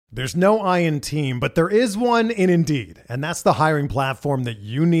There's no I in team, but there is one in Indeed, and that's the hiring platform that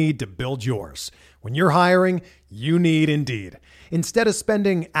you need to build yours. When you're hiring, you need Indeed. Instead of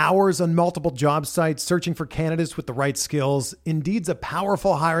spending hours on multiple job sites searching for candidates with the right skills, Indeed's a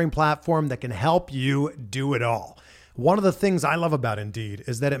powerful hiring platform that can help you do it all. One of the things I love about Indeed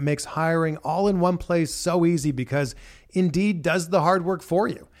is that it makes hiring all in one place so easy because Indeed does the hard work for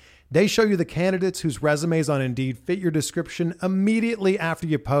you. They show you the candidates whose resumes on Indeed fit your description immediately after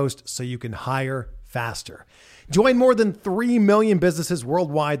you post so you can hire faster. Join more than 3 million businesses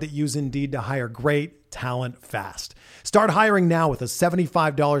worldwide that use Indeed to hire great talent fast. Start hiring now with a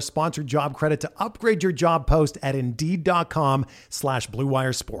 $75 sponsored job credit to upgrade your job post at Indeed.com/Blue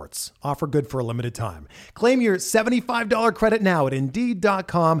Wire Sports. Offer good for a limited time. Claim your $75 credit now at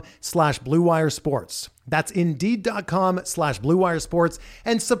Indeed.com/Blue Wire Sports. That's Indeed.com/Blue Wire Sports,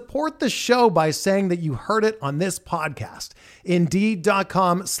 and support the show by saying that you heard it on this podcast.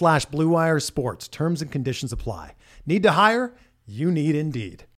 Indeed.com/Blue Wire Sports. Terms and conditions apply. Need to hire? You need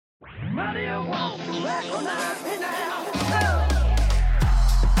Indeed.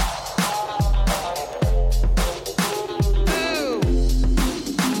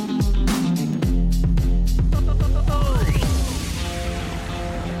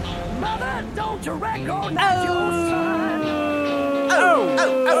 Don't you recognize your son?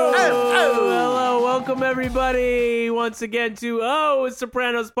 Hello, welcome everybody once again to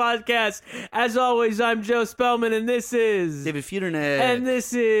Sopranos podcast. As always, I'm Joe Spellman, and this is David Feudernick. And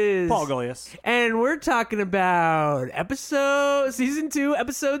this is Paul Goliath. And we're talking about season 2,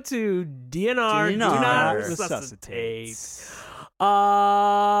 episode 2, DNR. Do not resuscitate.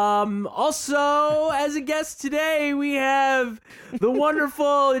 Also, as a guest today, we have the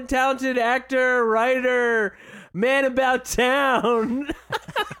wonderful and talented actor, writer, man about town.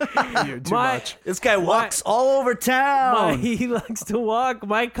 Too much. This guy walks all over town. He likes to walk.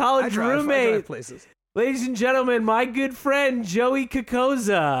 My college roommate. Places. Ladies and gentlemen, my good friend, Joey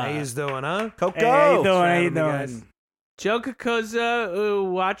Cocozza. How you doing, huh? Coco. Hey, how you doing? Joe Cocozza,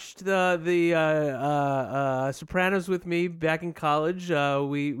 who watched the Sopranos with me back in college.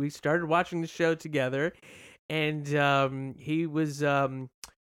 We started watching the show together, and he was.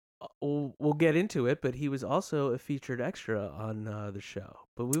 We'll get into it, but he was also a featured extra on the show.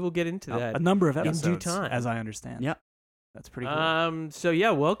 But we will get into that A number of episodes, in due time, as I understand. Yeah, that's pretty cool. So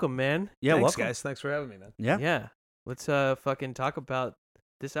yeah, welcome, man. Yeah, Thanks, welcome. guys. Thanks for having me, man. Yeah. Let's fucking talk about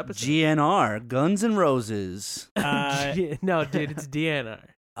this episode. GNR, Guns N' Roses. No, dude, it's DNR.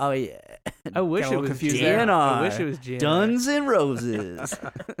 Oh yeah, I wish it was GNR. I wish it was GNR. Guns N' Roses.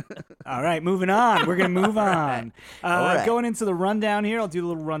 All right, moving on. We're going to move on. All right. Going into the rundown here, I'll do a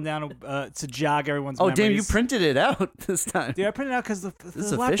little rundown to jog everyone's Oh, memories. damn, you printed it out this time. Dude, I printed it out because the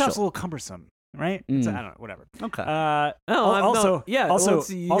is laptop's official. a little cumbersome, right? Mm. It's, I don't know, whatever. Okay. I thought you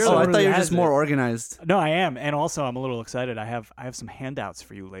you were just more organized. No, I am, and also I'm a little excited. I have some handouts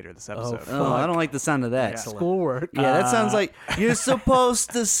for you later this episode. Oh, I don't like the sound of that. Schoolwork. Yeah, that sounds like you're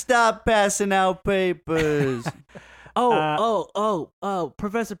supposed to stop passing out papers.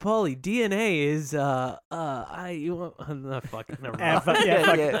 Professor Pauly, DNA is never mind. Fuck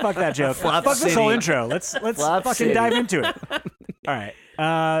that joke. Flop Fuck this whole City. intro. Let's Flop fucking City. dive into it. All right.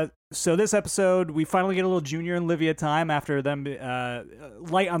 So this episode, we finally get a little Junior and Livia time after them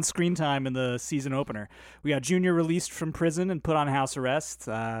light on screen time in the season opener. We got Junior released from prison and put on house arrest,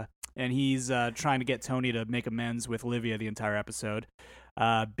 and he's trying to get Tony to make amends with Livia the entire episode.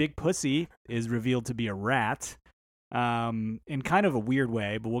 Big Pussy is revealed to be a rat. In kind of a weird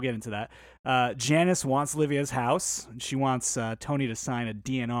way, but we'll get into that. Janice wants Livia's house. She wants Tony to sign a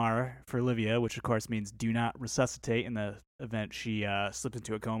DNR for Livia, which of course means do not resuscitate in the event she slips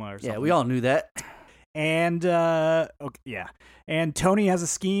into a coma or something. Yeah, we all knew that. And and Tony has a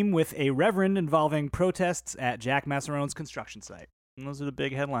scheme with a reverend involving protests at Jack Massarone's construction site. And those are the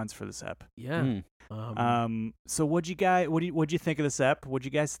big headlines for this ep. Yeah. So what'd you think of this ep? What'd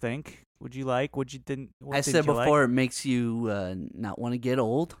you guys think? Would you like? What didn't I said you before, like? it makes you not want to get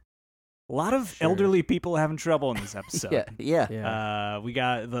old. A lot of elderly people having trouble in this episode. Yeah. We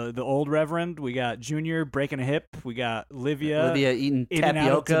got the old reverend. We got Junior breaking a hip. We got Livia eating in and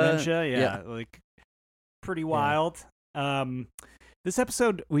out of tapioca. dementia. Yeah, like pretty wild. This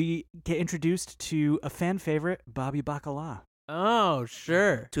episode, we get introduced to a fan favorite, Bobby Bacala. Oh,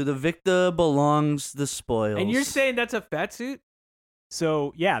 sure. To the victor belongs the spoils. And you're saying that's a fat suit?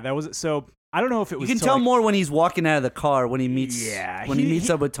 So yeah, that was so. I don't know if it was. You can tell more when he's walking out of the car when he meets. Yeah, when he meets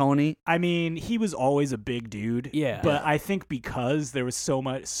up with Tony. I mean, he was always a big dude. Yeah. But I think because there was so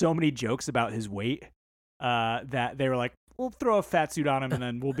many jokes about his weight, that they were like, we'll throw a fat suit on him and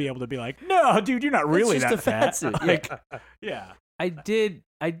then we'll be able to be like, no, dude, you're not really It's just that a fat suit. Like, yeah.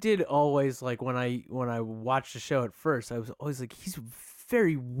 I did always like when I watched the show at first, I was always like, he's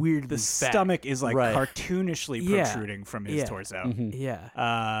very weirdly The fat. stomach is like Right. cartoonishly Yeah. protruding from his Yeah. torso. Mhm.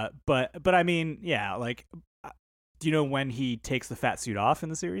 Yeah. But I mean, yeah, like, do you know when he takes the fat suit off in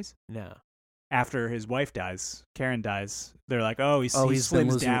the series? No. After his wife dies, Karen dies. They're like, oh, he he's been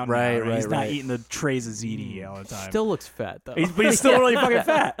slims losing- down. right, now, right, He's not right. eating the trays of ziti all the time. Still looks fat though. But he's still really fucking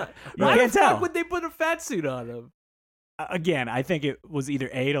fat. You Why can't the fuck tell. would they put a fat suit on him? Again, I think it was either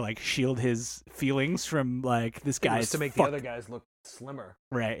A, to like shield his feelings from like this It guy was is to make fucked. the other guys look slimmer.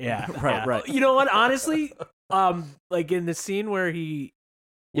 Right, yeah. Right, yeah. right. You know what? Honestly, like in the scene where he.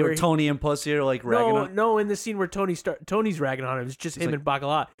 You where know, he- Tony and Pussy are like ragging on. No, in the scene where Tony's ragging on him, it's just him like- and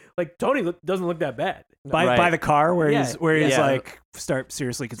Bacala. Like Tony doesn't look that bad. By Right. the car where Yeah, he's yeah. like start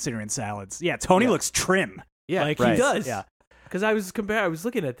seriously considering salads. Yeah, Tony Yeah. looks trim. Yeah, Like, he Right. does. Yeah. Because I was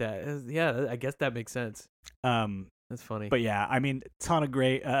looking at that. Yeah, I guess that makes sense. That's funny. But yeah, I mean, ton of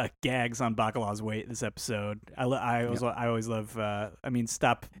great gags on Bacala's weight this episode. I always love. I mean,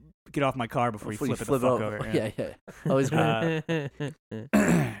 get off my car before you flip it the fuck over. Yeah. Always great.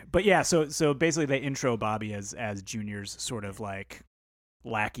 But yeah, so basically they intro Bobby as Junior's sort of like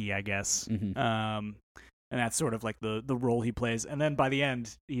lackey, I guess. Mhm. And that's sort of like the role he plays. And then by the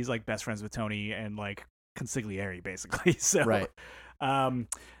end, he's like best friends with Tony and like consigliere, basically. So Right.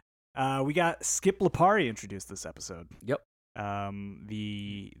 we got Skip Lipari introduced this episode. Yep.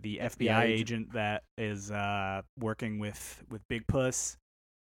 The FBI agent that is working with Big Puss.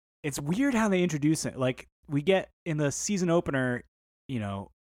 It's weird how they introduce it. Like we get in the season opener, you know,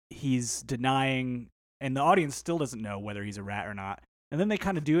 he's denying, and the audience still doesn't know whether he's a rat or not. And then they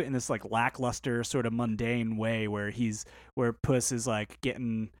kind of do it in this like lackluster, sort of mundane way where Puss is like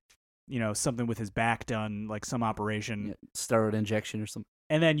getting, you know, something with his back done, like some operation. Yeah, steroid injection or something.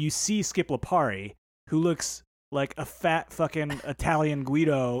 And then you see Skip Lipari, who looks like a fat fucking Italian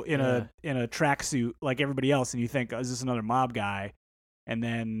Guido in a tracksuit like everybody else, and you think, oh, is this another mob guy? And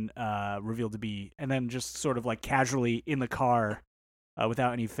then revealed to be, and then just sort of like casually in the car,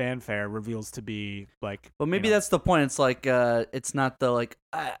 without any fanfare, reveals to be like. But maybe you know, that's the point. It's like it's not the like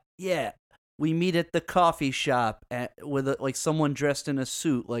yeah, we meet at the coffee shop with like someone dressed in a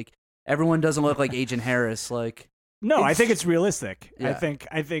suit. Like everyone doesn't look like Agent Harris. Like No, I think it's realistic. Yeah.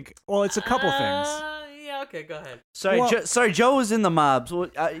 I think. Well, it's a couple things. Yeah. Okay. Go ahead. sorry, Well- Joe was in the mobs.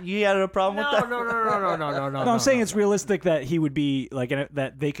 You had a problem with that? No. No, I'm saying it's realistic that he would be like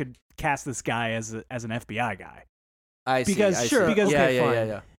that they could cast this guy as an FBI guy. I see. Because- I sure, see. because- yeah, okay, fine.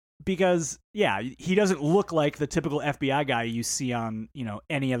 yeah. Because he doesn't look like the typical FBI guy you see on, you know,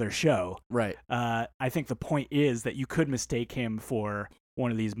 any other show. Right, I think the point is that you could mistake him for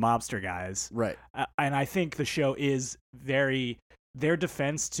one of these mobster guys. right. And I think the show is their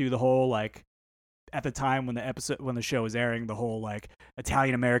defense to the whole, like, at the time when the show was airing, the whole like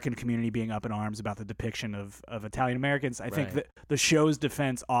Italian American community being up in arms about the depiction of Italian Americans. I think Right. that the show's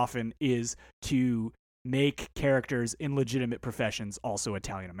defense often is to make characters in legitimate professions also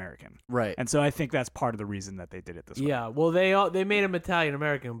Italian American. Right. And so I think that's part of the reason that they did it this way. Yeah. Well, they made him Italian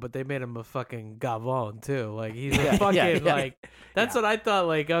American, but they made him a fucking Gavone too. Like he's a Yeah, fucking yeah. like. That's what I thought.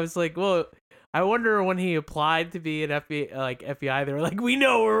 Like I was like, well, I wonder when he applied to be an FBI, they were like, we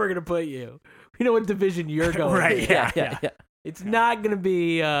know where we're gonna put you. We know what division you're going. Right, to. yeah. It's not gonna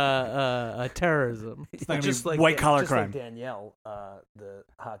be terrorism. It's not gonna Just be like white collar just crime. Like Danielle, the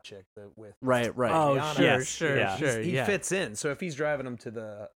hot chick with Right. Oh, Rihanna. sure, Yes, sure, yeah. sure. He yeah. fits in. So if he's driving him to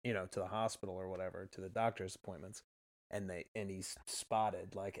the hospital or whatever, to the doctor's appointments, and he's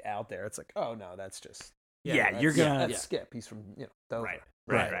spotted like out there, it's like, oh no, that's just Yeah, that's- you're gonna- that's yeah. Skip. He's from Dover.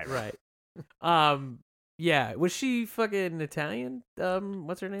 Right. Yeah. Was she fucking Italian?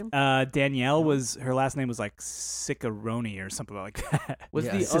 What's her name? Danielle was her last name was like Ciccarone or something like that. Was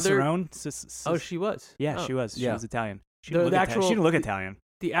Yeah. the other? Cicerone? Oh, she was. Yeah, Oh. she was. She Yeah. was Italian. She The didn't look actual- She didn't look Italian.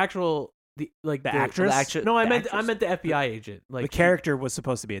 The actual the actress? No, I The meant actress? the FBI agent. Like The character was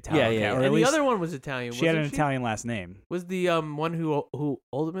supposed to be Italian. Yeah, or and at the least other one was Italian. she had an wasn't Italian last name. Was the one who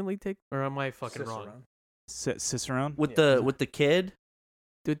ultimately or am I fucking wrong? Cicerone. Cicerone. With the kid.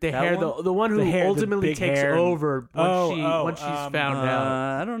 With the That hair, one? the one who The hair, the ultimately big takes hair. over Oh, when she's found Uh,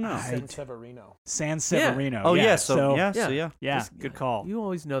 out. I don't know. San Severino. San Severino. Oh yeah. yeah. So yeah. Yeah, Just- good call. You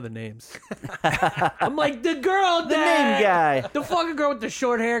always know the names. I'm like the girl, The name guy. the fucking girl with the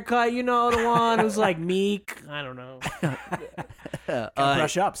short haircut. You know, the one who's like meek. I don't know. Gotta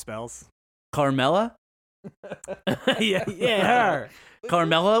brush up, Spells. Carmela. yeah, her.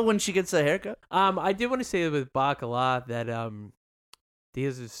 Carmela when she gets a haircut. I did want to say with Bacala that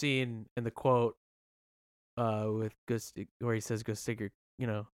there's a scene in the quote with where he says "Go stick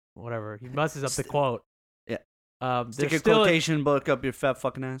your," whatever. He messes up the quote. Yeah. Stick they're a still quotation book up your fat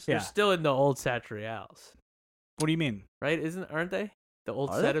fucking ass. they're Yeah. still in the old Satrials, What do you mean? right? Aren't they the old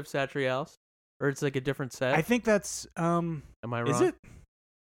Are set they? of Satrials, or it's like a different set? I think that's Am I wrong? is it?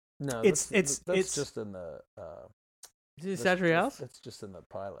 No, It's- that's it's- just in the. Is it that's- Satrials? It's just in the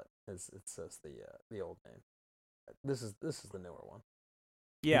pilot. It says the old name. This is the newer one.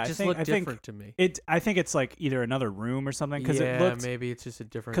 Yeah, it just I think, looked I think different to me. I think it's like either another room or something because yeah, it looked maybe it's just a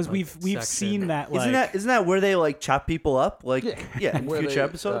different. because like, we've section. seen that like Isn't that where they like chop people up? Like Yeah. in Where future they,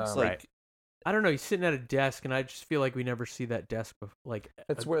 episodes. Like right. I don't know. He's sitting at a desk, and I just feel like we never see that desk. Like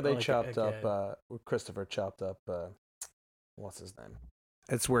It's where they like, chopped again. up. Where Christopher chopped up. What's his name?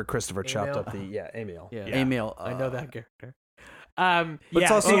 It's where Christopher chopped Emil? up Emil. Yeah, Emil. I know that character. But yeah,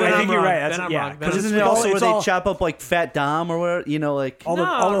 it's also- see, then I I'm think you're wrong. right. Then That's, I'm yeah, wrong. Then But I'm isn't it wrong. also where it's they all- chop up like Fat Dom or where like all the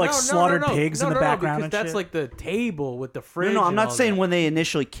like slaughtered pigs in the background because and that's shit? like the table with the fridge. No, I'm and not all saying that. when they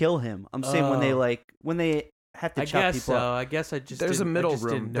initially kill him. I'm saying when they Oh. have to I chop guess people so. up. I guess I just There's a didn't- I middle just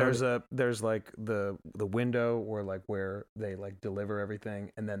room. didn't There's like the window or like where they like deliver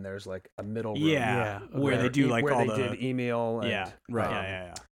everything, and then there's like a middle room. yeah, Yeah, where they do like where all they the did Emil. And, yeah, Right.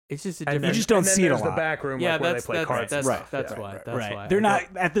 yeah. It's just a And different. then, just don't and then see it a there's the lot. back room, yeah, like, where that's they play cards. that's Right. that's Yeah. why. Right. That's Right. why. They're I not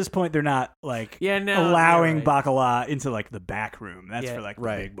at this point. They're not like Yeah, no, allowing you're right. Bacala into like the back room. That's Yeah. for like the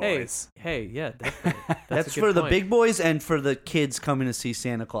Right. big Hey, boys. hey, yeah, definitely. That's a good for the point. big boys and for the kids coming to see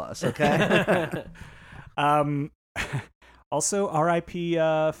Santa Claus. Okay. Also, R.I.P.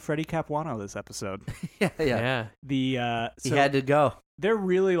 Freddie Capuano this episode. yeah. yeah. The He so had to go. they're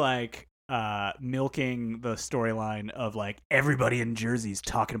really like milking the storyline of like everybody in Jersey's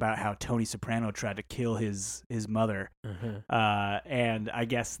talking about how Tony Soprano tried to kill his mother, and I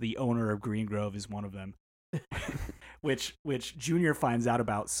guess the owner of Green Grove is one of them, which Junior finds out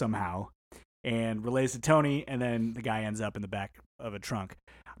about somehow and relays to Tony, and then the guy ends up in the back of a trunk.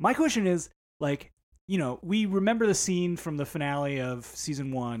 My question is like, you know, we remember the scene from the finale of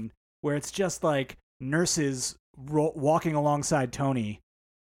season 1 where it's just like nurses walking alongside Tony.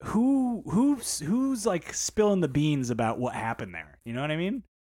 Who's like spilling the beans about what happened there? You know what I mean?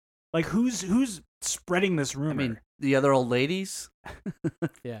 Like who's spreading this rumor? I mean, the other old ladies.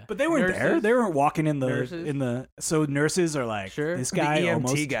 Yeah. but they weren't there. Nurses? They weren't walking in Nurses? the. So nurses are like, Sure. this The guy EMT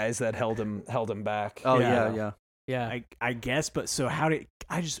almost. guys that held him back. Oh Yeah. yeah. Yeah. I guess, but so how did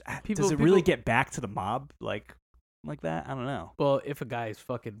I just? People- does it really people- get back to the mob like that? I don't know. Well, if a guy is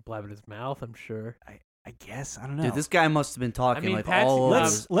fucking blabbing his mouth, I'm sure. I guess I don't know. Dude, this guy must have been talking I mean, like Patsy, all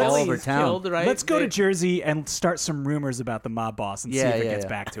let's- over Ellie's town. killed, right? Let's go to They- Jersey and start some rumors about the mob boss and see Yeah, if it yeah, gets yeah.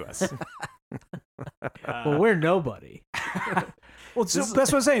 back to us. Well, we're nobody. Well, so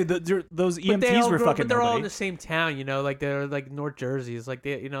that's what I'm saying. Those But they EMTs all were grew up- fucking But they're all in nobody. the same town, you know. Like they're like North Jersey's. Like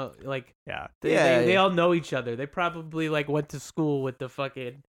they, you know, like Yeah. they all know each other. They probably like went to school with the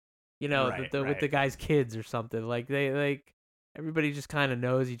fucking, you know, Right, with right. the guy's kids or something. Like they like everybody just kind of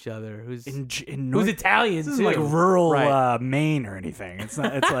knows each other. Who's In who's North, Italian this too? isn't like rural Right. Maine or anything. It's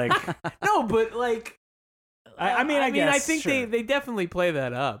not. It's like No, but like, I mean, I I guess, think sure. they definitely play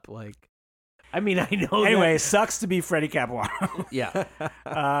that up. Like, I mean, I know. anyway. Sucks to be Freddie Capuano. Yeah.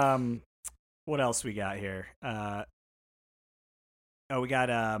 What else we got here? We got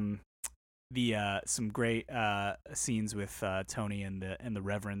some great scenes with Tony and the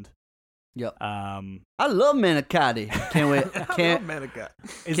Reverend. Yep. I I love manicotti. Can't wait. Can't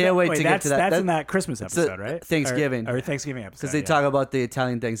wait to get to that. That's in that Christmas it's a episode, right? Thanksgiving. or Thanksgiving episode. because they yeah. talk about the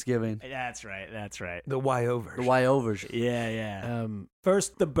Italian Thanksgiving. That's right. That's right. The YO version. The YO version. Yeah, yeah. Um,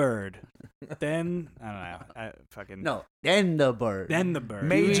 First the bird, then I don't know. Fucking No, then the bird. Then the bird.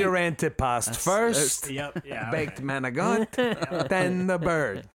 Major antipast first. Yep. Yeah. Baked manigot, then the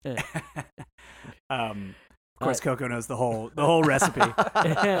bird. Of course, Coco knows the whole recipe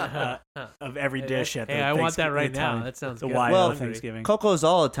of every dish at the. Hey, I want that right Italian- now. That sounds the good. YO Well, Thanksgiving. Coco's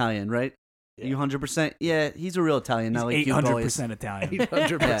all Italian, right? Yeah. You 100%? Yeah, he's a real Italian, not like you boys. 800% Italian.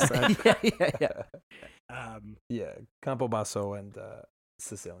 800%. Yeah. Yeah, Campo Basso and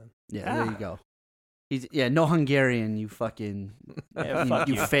Sicilian. Yeah, there you go. He's no Hungarian, you fucking Yeah, fuck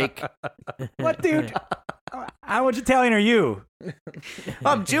you you. fake. What, dude? How much Italian are you?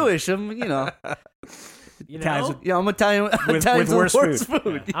 I'm Jewish. I'm you know. You Italians know? with- Yeah, I'm Italian. Italians with worse are the worst food.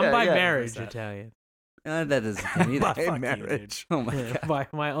 food. I'm Yeah, by yeah. marriage Italian. That doesn't mean By either. Fuck you, marriage. Oh my god. By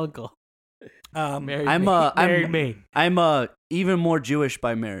my uncle. Married I'm me. Married I'm me. I'm even more Jewish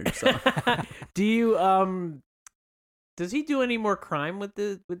by marriage. So. Do you Does he do any more crime with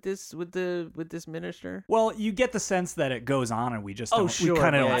this minister? Well, you get the sense that it goes on, and we just Oh, don't, sure. we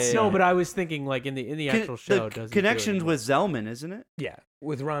kind of yeah, don't yeah, see no, it. but I was thinking like in the actual show. The Does he connections do it with Zellman, isn't it? Yeah,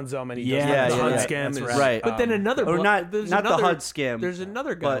 with Ron Zellman, he Yeah, does the yeah, HUD yeah, scam. that's is, right. But then another, Or not there's the another, HUD scam. There's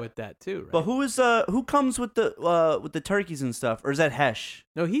another guy but- with that too, right? But who comes with the turkeys and stuff, or is that Hesh,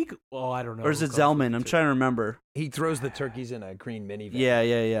 No, I don't know. or is who it comes Zellman? with I'm it. trying to remember. He throws the turkeys in a green minivan.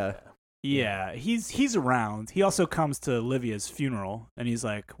 Yeah. Yeah, he's around. He also comes to Livia's funeral, and he's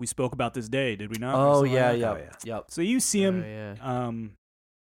like, "We spoke about this day, did we not?" Or Oh something yeah, like that. yeah, yep. So you see him, yeah.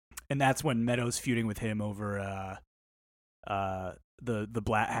 And that's when Meadows feuding with him over the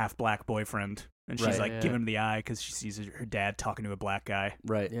half black boyfriend, and she's Right. like Yeah. giving him the eye because she sees her dad talking to a black guy.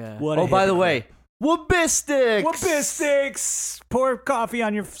 Right. Yeah. What a Oh, by the hypocrite. way, Wabbistics! Wabbistics! Pour coffee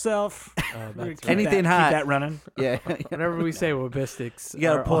on yourself. Oh, that's Keep right. Anything that, hot. Keep that running. Yeah. Whenever we say Wabistics, You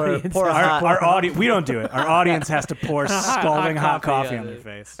gotta our pour audience a has to hot- pour Our audience, we don't do it. Our audience has to pour Hot scalding hot coffee coffee on on it.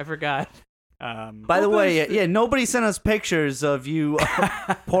 their face. I forgot. By the way, yeah, nobody sent us pictures of you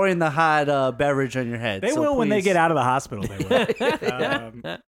pouring the hot beverage on your head. They so will when they please- get out of the hospital. They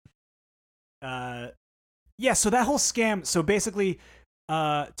will. Yeah, so that whole scam. So basically,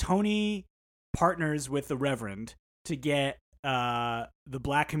 Tony partners with the Reverend to get the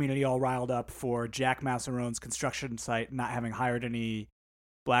black community all riled up for Jack Massarone's construction site not having hired any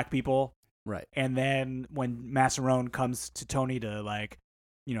black people. Right. And then when Massarone comes to Tony to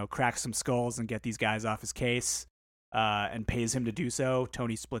crack some skulls and get these guys off his case, and pays him to do so,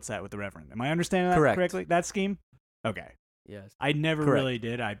 Tony splits that with the Reverend. Am I understanding that Correct. correctly? That scheme? Okay. Yes. I never Correct. really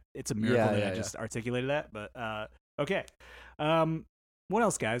did. It's a miracle Yeah, that yeah, I yeah. just articulated that. But okay. What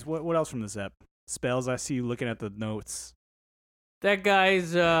else, guys? What else from this ep? Spells. I see you looking at the notes. That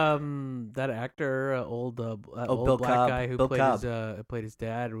guy's that actor, old Bill black Cobb. guy who Bill played his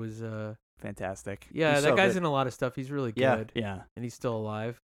dad was Fantastic. yeah, He's that so guy's good. in a lot of stuff. He's really Yeah. good. Yeah. And he's still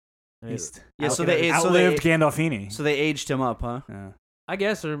alive. And Yeah, so outlived- they outlived Gandolfini. So they aged him up, huh? Yeah. I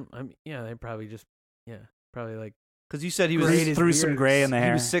guess, or they probably just probably like Because you said he was Threw some gray in the he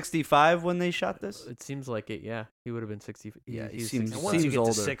hair. was 65 when they shot this. it seems like it. Yeah, he would have been 60. Yeah, he he's seems- 60. And once you Seems get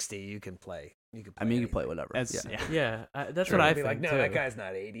older. to 60, you can play. You can. Play I mean, you can anything. play whatever. That's, yeah. yeah. Yeah, that's Sure, what I you'd be think like, no, too. that guy's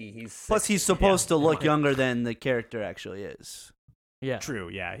not 80. He's 60. Plus, he's supposed to look Yeah. younger than the character actually is. Yeah, True.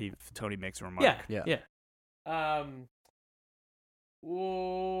 Yeah. Tony makes a remark. yeah, Yeah. yeah.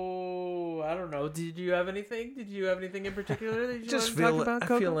 Whoa, I don't know. Did you have anything? Did you have anything in particular that you Just wanted to feel. talk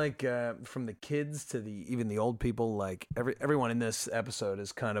about? I feel like from the kids to even the old people, like everyone in this episode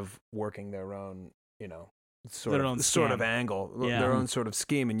is kind of working their own, Their own sort of scam. angle, Yeah. their own sort of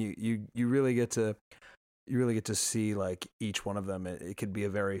scheme, and you really get to see like each one of them. It could be a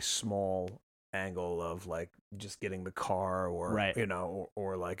very small angle of like just getting the car, or Right.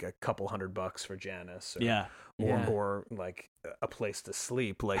 or like a couple $100 for Janice, or, Yeah. or like a place to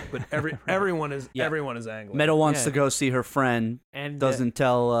sleep, like. But everyone is Yeah. everyone is angling. Meadow wants Yeah. to go see her friend. and Doesn't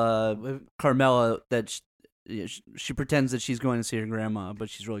tell Liv- Carmela that she pretends that she's going to see her grandma, but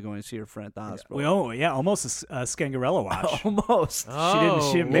she's really going to see her friend at the hospital. Almost a Scangarella watch. Almost.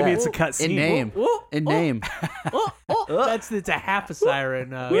 Oh, She didn't. Maybe yeah. it's a cut scene. In name. In name. It's a half a siren.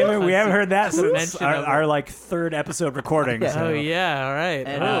 We haven't heard that since mention of our like third episode recording. Yeah. so. Oh yeah, all right.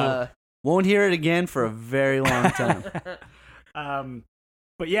 And won't hear it again for a very long time.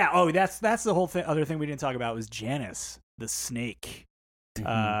 But yeah, that's the whole thing. Other thing we didn't talk about was Janice, the snake,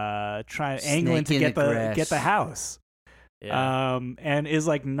 trying angling to Snake in the get the grass. house. Yeah. And is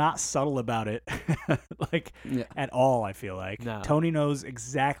like not subtle about it, like Yeah. at all. I feel like No. Tony knows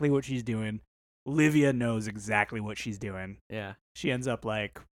exactly what she's doing. Livia knows exactly what she's doing. Yeah. She ends up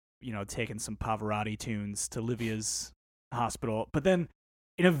like taking some Pavarotti tunes to Livia's hospital, but then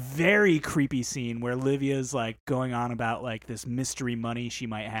in a very creepy scene where Livia's like going on about like this mystery money she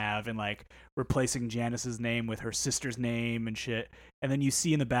might have and like replacing Janice's name with her sister's name and shit, and then you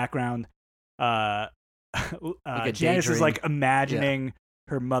see in the background a Janice is daydream. like imagining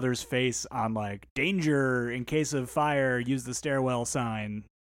her mother's face on like danger in case of fire, use the stairwell sign,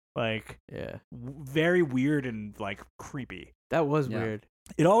 like Yeah. very weird and like creepy. That was Yeah. weird.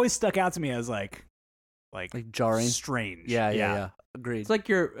 It always stuck out to me as like Like jarring. strange. Yeah. Agreed. It's like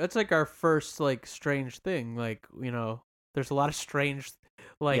it's like our first like strange thing. Like, there's a lot of strange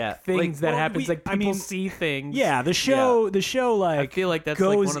Yeah. things that well, happens. Like I people mean, see things. Yeah, the show I like feel like that's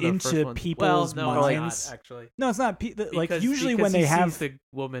goes like one of the into first ones. people's well, no, it's minds. not, actually. no, it's not like Because- usually because when they he have sees the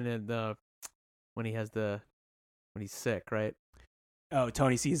woman in the when he's sick, right? Oh,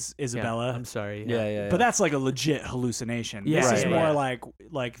 Tony sees Isabella. Yeah, I'm sorry. Yeah. But that's like a legit hallucination. Yeah, This is right, more right.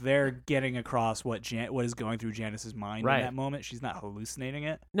 like they're getting across what is going through Janice's mind Right. in that moment. She's not hallucinating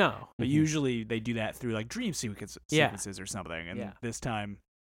it. No. But usually they do that through like dream sequences or something. And this time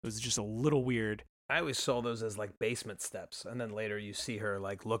it was just a little weird. I always saw those as like basement steps, and then later you see her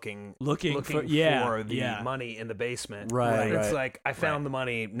like looking for the money in the basement. Right. It's like I found the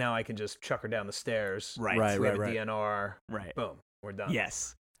money. Now I can just chuck her down the stairs. Right. We have a DNR. Right. Boom. We're done.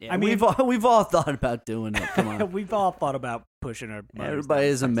 Yes. I mean, we've all thought about doing it. Come on. We've all thought about pushing our mothers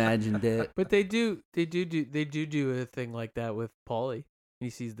Everybody's down. imagined it. But they do a thing like that with Paulie. He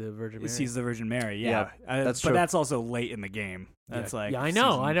sees the Virgin Mary. He sees the Virgin Mary, yeah. That's but true. that's also late in the game. That's like I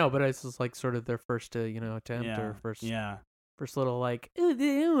know, but it's just like sort of their first attempt or first little like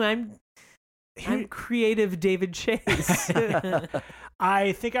ooh, I'm creative David Chase.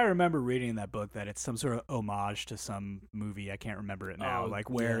 I think I remember reading in that book that it's some sort of homage to some movie. I can't remember it now. Oh, Like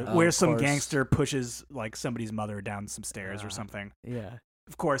where of some course. gangster pushes like somebody's mother down some stairs or something. Yeah.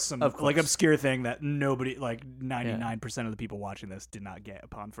 Of course, some like obscure thing that nobody, like 99% of the people watching this did not get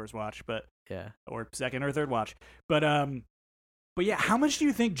upon first watch, but or second or third watch. But yeah, how much do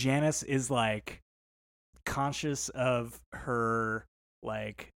you think Janice is like conscious of her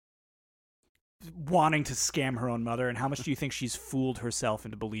like wanting to scam her own mother, and how much do you think she's fooled herself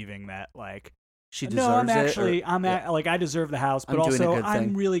into believing that like She deserves no, I'm it. actually or- like I deserve the house, but I'm doing a also good I'm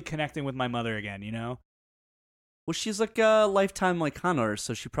thing. really connecting with my mother again, you know? Well, she's like a lifetime like con artist,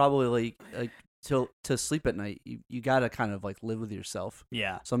 so she probably like to sleep at night. You gotta kind of like live with yourself.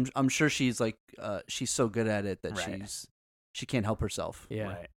 Yeah. So I'm sure she's like she's so good at it that Right. she can't help herself. Yeah.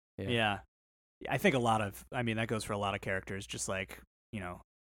 Right. Yeah. Yeah. I think that goes for a lot of characters, just like, you know,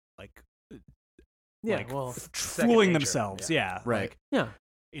 like like fooling nature. themselves. Yeah. Right. Like, Yeah.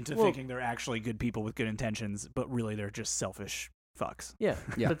 into Well- thinking they're actually good people with good intentions, but really they're just selfish fucks. Yeah.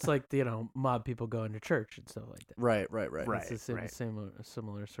 Yeah. It's like, mob people going to church and stuff like that. Right. It's the same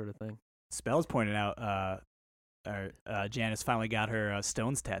similar sort of thing. Spells pointed out Janice finally got her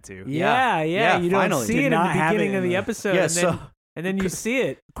Stones tattoo. Yeah. You don't finally. see Did it in not the have it beginning in of the the- episode. Yeah. And then you see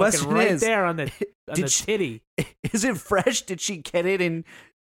it Question fucking right is, there on the did she- titty. Is it fresh? Did she get it in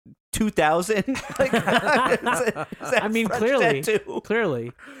 2000? Like, is that I mean, fresh clearly. tattoo?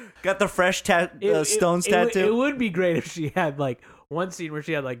 Clearly. Got the fresh Stones It tattoo. would be great if she had like one scene where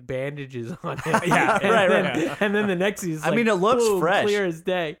she had like bandages on it. Yeah, And right, then- right. And then the next scene is I like, mean, it looks boom, fresh. clear as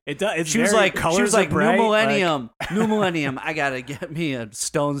day. It does. It's She was very- like, colors are bright, new like- millennium. I gotta get me a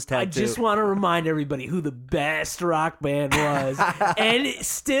Stones tattoo. I just want to remind everybody who the best rock band was, and it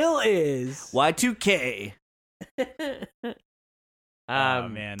still is. Y2K. Oh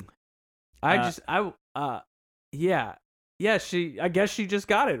man. I guess she just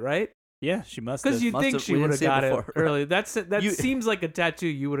got it, right? Yeah, she must Because have. you Must think have- she we would didn't have see it got it before. early. That You- seems like a tattoo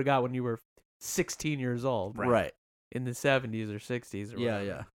you would have got when you were 16 years old, Right. in the 70s or 60s or Yeah,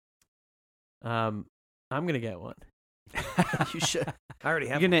 whatever. yeah. I'm gonna get one. You should. I already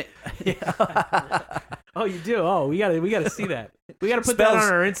have. You're gonna. Oh, you do? Oh, we gotta see that. We gotta put that Spells-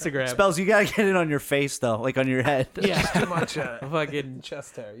 on our Instagram. Spells. You gotta get it on your face though, like on your head. Yeah. too much Fucking.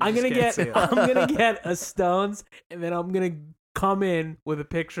 chest hair. You I'm just gonna can't get. see it. I'm gonna get a Stones, and then I'm gonna come in with a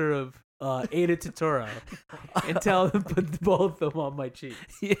picture of Ada Totoro, and tell them to put both of them on my cheek.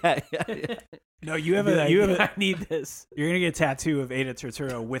 yeah. No, you have Be a like, you have a I need this. you're gonna get a tattoo of Ada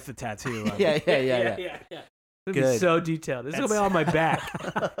Turturro with the tattoo. on it. Yeah. It's gonna be Good. so detailed. It's gonna be on my back.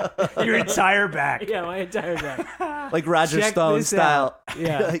 Your entire back. Yeah, my entire back. Like Roger Check Stone this style. out.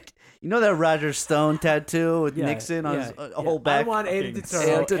 Yeah. Like, you know that Roger Stone tattoo with Yeah, Nixon on yeah, his yeah. whole back? I want Ada Fucking Totoro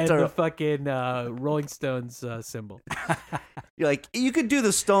Ada and Totoro. the fucking Rolling Stones symbol. You're like, you could do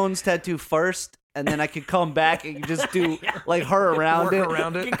the Stones tattoo first, and then I could come back and you just do like her around Work it.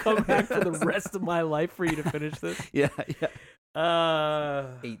 around I it. can come back for the rest of my life for you to finish this. Yeah.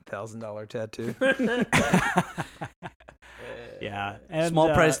 $8,000 tattoo. Yeah. And,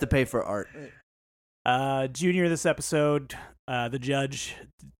 Small price to pay for art. Junior this episode, the judge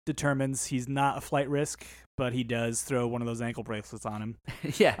determines he's not a flight risk, but he does throw one of those ankle bracelets on him.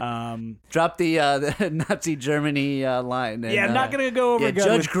 Yeah. Drop the Nazi Germany line. And, Yeah, I'm not gonna go over Yeah, good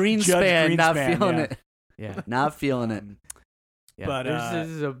Judge with Greenspan, not Greenspan, feeling yeah. it. Yeah. Not feeling it. Yeah. But,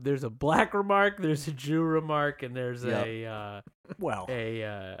 there's a black remark, there's a Jew remark, and there's a Well,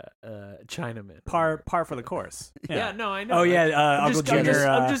 Chinaman. par for the course. Yeah, no, I know. Oh yeah, I'm Uncle just, I'm Junior. just,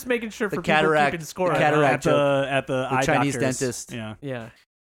 I'm just making sure the for people cataract- keeping score. the on cataract that. at the eye Chinese doctors. dentist. Yeah, Yeah.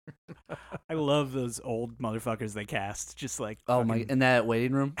 I love those old motherfuckers they cast. Just like Oh my! fucking- In that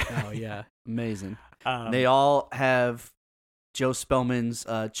waiting room, Oh yeah. amazing. um, They all have Joe Spellman's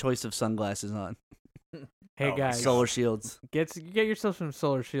choice of sunglasses on. Hey my guys, Solar shields. get yourself some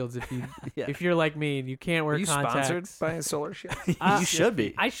solar shields if you Yeah. if you're like me and you can't wear Are you contacts. sponsored by a solar shield? You should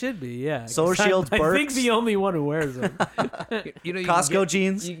be. I should be, yeah. Solar 'Cause shields, I think Birks. the only one who wears them. You Costco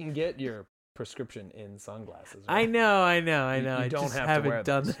jeans. You can get your prescription in sunglasses. I Right? know. You I don't just have to haven't wear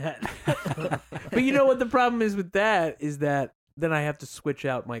done those. that. But you know what the problem is with that is that then I have to switch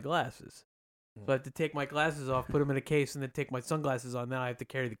out my glasses. So I have to take my glasses off, put them in a case, and then take my sunglasses on. Then I have to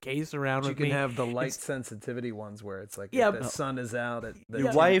carry the case around You with can me. have the light sensitivity ones where it's like Yeah, if the sun is out, the Your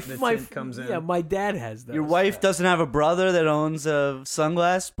tint- wife- the my tint comes in. Yeah, my dad has those. Your wife doesn't have a brother that owns a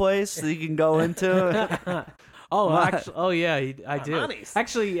sunglass place that you can go into. Yeah, I do. Honest.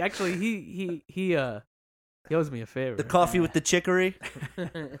 Actually, he owes me a favor. The coffee with the chicory.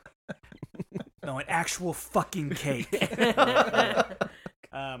 No, an actual fucking cake.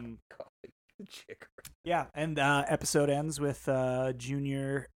 Yeah, and episode ends with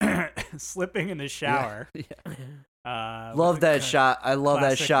Junior slipping in the shower. Love that shot. I love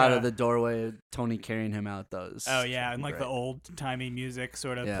that classic, shot of the doorway of Tony carrying him out. Those. Oh yeah, and like the old timey music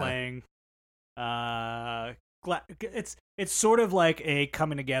sort of Yeah. playing. It's sort of like a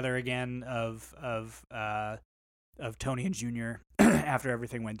coming together again of Tony and Junior after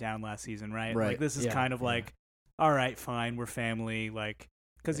everything went down last season, right? Right. Like this is Yeah, kind of yeah. like, all right, fine, we're family, like.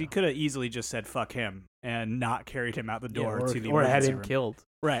 Because he could have easily just said "fuck him" and not carried him out the door to the or had emergency him room. killed.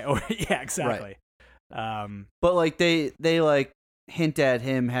 Right? Or yeah, exactly. But like they like hint at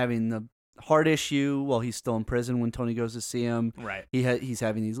him having the heart issue while he's still in prison when Tony goes to see him. Right. He's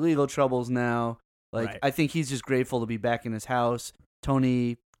having these legal troubles now. Like Right. I think he's just grateful to be back in his house.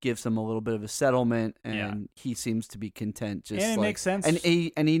 Tony gives him a little bit of a settlement, and he seems to be content. Just And it like, makes sense. And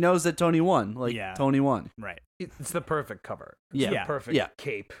he knows that Tony won. Like Yeah. Tony won. Right. It's the perfect cover. It's Yeah. the Yeah. perfect Yeah.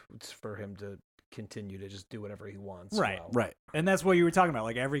 cape. It's for him to continue to just do whatever he wants. Right. while- Right. And that's what you were talking about.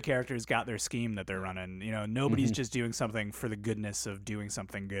 Like every character's got their scheme that they're running. You know, nobody's Mhm. just doing something for the goodness of doing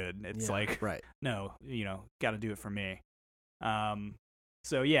something good. It's Yeah. like, Right. no, got to do it for me.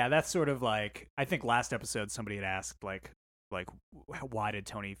 So yeah, that's sort of like, I think last episode somebody had asked like why did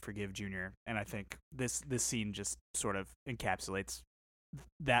Tony forgive Junior? And I think this scene just sort of encapsulates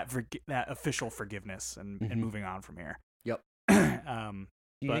that official forgiveness and Mhm. moving on from here. Yep. Do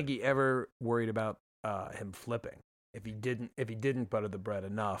you But- think he ever worried about him flipping? If he didn't butter the bread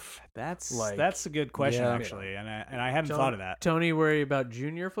enough, That's Like- a good question Yeah. actually, and I hadn't Tony- thought of that. Tony worry about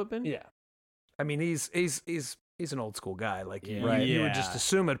Junior flipping? yeah. I mean, he's an old school guy. Like Yeah. you, you would Yeah. just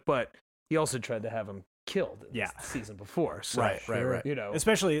assume it, but he also tried to have him killed in Yeah. the season before. So, Right. You know,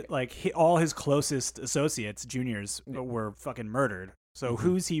 Especially like all his closest associates, juniors, were fucking murdered. So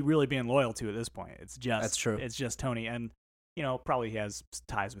who's he really being loyal to at this point? It's just That's true. It's just Tony, and probably he has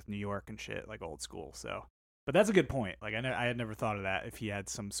ties with New York and shit, like old school. So, but that's a good point. Like I had never thought of that. If he had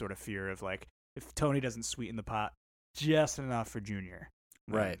some sort of fear of like if Tony doesn't sweeten the pot just enough for Junior,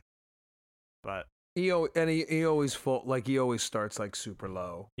 Right. But he always he always starts like super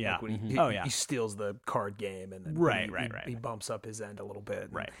low. Yeah. Like when Mhm. he, Oh, yeah. he steals the card game and then Right. he bumps up his end a little bit.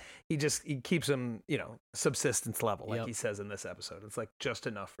 and Right. He keeps him subsistence level, like Yep. he says in this episode. It's like just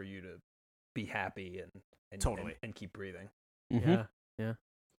enough for you to be happy and Totally. and keep breathing. Mhm. Yeah.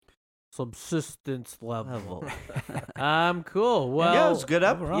 Subsistence level. Level. Cool. Well, yeah, it was a good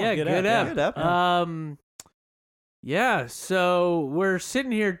up. overall, yeah, good good app, app. Good up. Yeah, so we're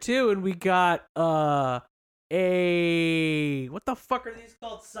sitting here too, and we got what the fuck are these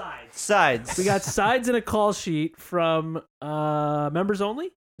called? Sides. Sides. We got sides and a call sheet from members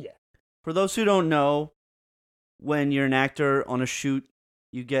only. For those who don't know, when you're an actor on a shoot,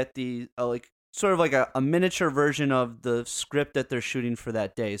 you get the sort of like a miniature version of the script that they're shooting for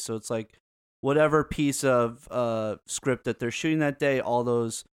that day. So it's like whatever piece of script that they're shooting that day, all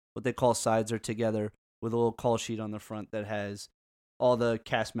those what they call sides are together with a little call sheet on the front that has all the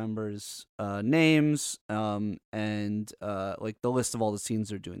cast members' names and like the list of all the scenes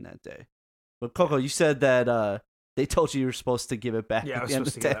they're doing that day. But Coco, you said that they told you were supposed to give it back. Yeah, I at was the end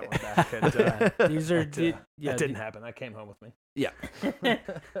supposed to of get the that one day. back. And, These are that didn't happen. That came home with me. Yeah.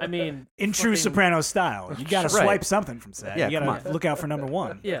 I mean, in true fucking- Sopranos style, you got to Right. swipe something from set. Yeah, you got come to look out for number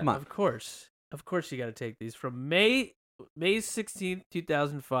one. Yeah, Come on. of course, you got to take these from May 16th,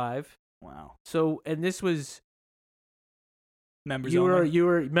 2005. Wow. So, and this was Members you only.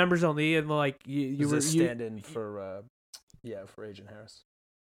 were members only, and like you Was were a stand-in for for Agent Harris.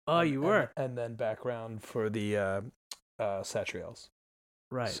 you were and then background for the Satriels.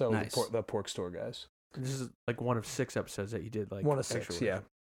 right. So Nice. the pork store guys. This is like one of 6 episodes that you did. Like One of 6, actually. yeah.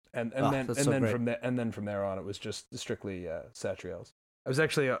 And Oh, then that's so great. from there on, it was just strictly Satriels. I was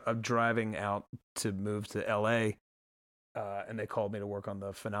actually driving out to move to L.A. and they called me to work on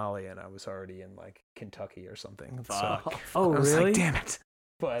the finale, and I was already in like Kentucky or something. Fuck. So Oh, I was really? like, damn it!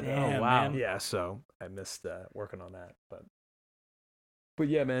 But Damn, wow. man. yeah, so I missed working on that. But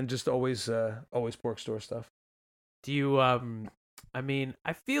yeah, man, just always pork store stuff. Do you I mean,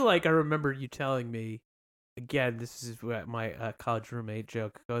 I feel like I remember you telling me again, this is what my college roommate Joe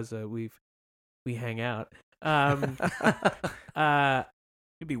Cocozza, we hang out.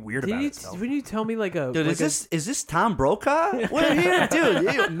 You'd be weird Did about you it. Still. when you tell me like a Dude, like is this Tom Brokaw? We're here,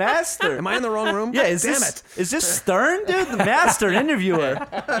 dude. You master. Am I in the wrong room? Yeah, is damn this it! is this Stern, dude? The master interviewer.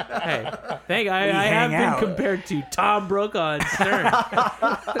 Hey, I have hang been out. compared to Tom Brokaw and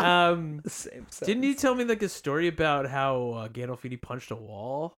Stern. Same Didn't you tell me like a story about how Gandolfini punched a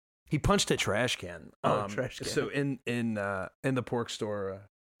wall? He punched a trash can. Oh, trash can. So in the pork store,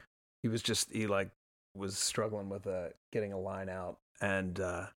 he was struggling with getting a line out, and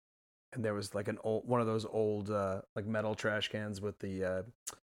there was like one of those old like metal trash cans with the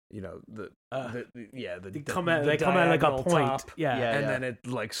They come at like a diagonal point. top. Yeah. And then it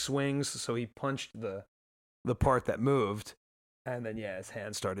like swings, so he punched the part that moved, and then his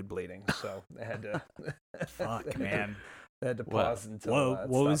hand started bleeding, so they had to Fuck, man. they had to pause until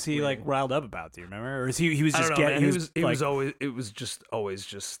What was he like riled up about? Do you remember? Or is he was I just don't know, getting? man. He was like, always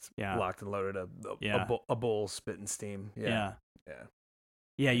just Yeah. locked and loaded, a bowl spitting steam. yeah. Yeah.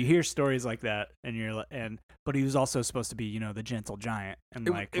 Yeah, you hear stories like that, and but he was also supposed to be, the gentle giant, and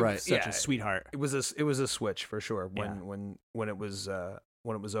such a sweetheart. It was a switch for sure. When it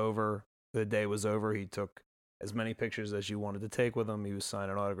was over, the day was over. He took as many pictures as you wanted to take with him. He was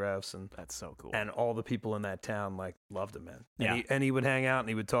signing autographs, and That's so cool. and all the people in that town like loved him, man. Yeah. And he would hang out and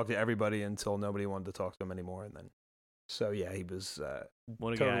he would talk to everybody until nobody wanted to talk to him anymore, and then so he was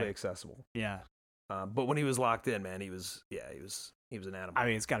What a totally guy. accessible. Yeah. But when he was locked in, man, he was an animal. I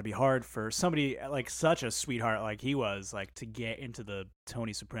mean, it's got to be hard for somebody like such a sweetheart like he was, like to get into the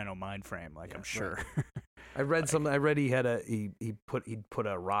Tony Soprano mind frame. Like, Yeah, I'm sure. I read something. I read he'd put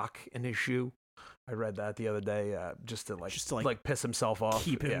a rock in his shoe. I read that the other day, just to like piss himself off,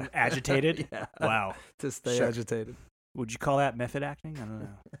 keep him Yeah. agitated. Yeah. Wow. To stay Sure. agitated. Would you call that method acting? I don't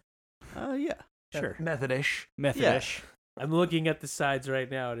know. Yeah. Sure. Methodish. Methodish. I'm looking at the sides right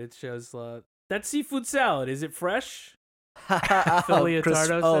now, and it shows that seafood salad. Is it fresh? Phil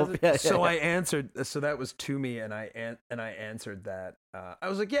Leotardo says it. Yeah, So yeah. I answered. So that was to me, and I answered that. I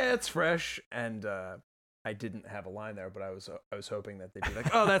was like, "Yeah, it's fresh," and I didn't have a line there, but I was hoping that they'd be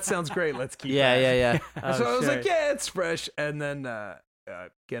like, "Oh, that sounds great. Let's keep." Yeah, that." yeah, yeah. So I was sure. like, "Yeah, it's fresh," and then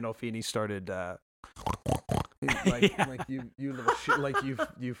Gandolfini started. Like, Yeah. like you little shit, like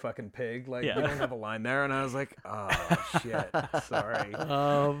you fucking pig, like Yeah. you don't have a line there, and I was like, oh shit, sorry.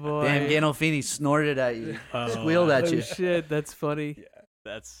 Oh boy. Damn, Gandolfini snorted at you, squealed at Oh you. shit, that's funny. Yeah,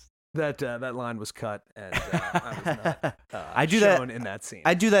 That's that line was cut, and I was not I do that- shown in that scene.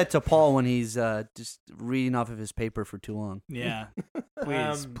 I do that to Paul when he's just reading off of his paper for too long. yeah.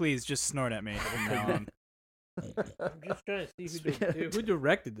 Please just snort at me from now on. I'm just trying to see who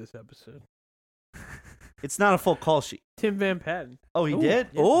directed this episode. It's not a full call sheet. Tim Van Patten. Oh, he Ooh, did?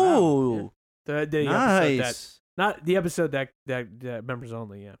 yeah, Oh, wow, The episode that nice. not the episode that members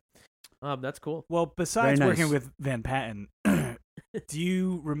only. Yeah. That's cool. Well, besides Very nice. working with Van Patten, do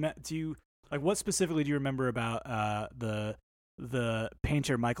you like what specifically do you remember about the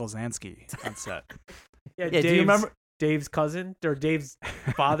painter Michael Zansky on set? Yeah. Yeah, do you remember? Dave's cousin or Dave's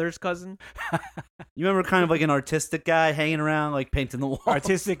father's cousin? You remember kind of like an artistic guy hanging around, like painting the wall?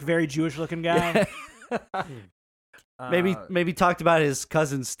 Artistic, very Jewish looking guy. Maybe talked about his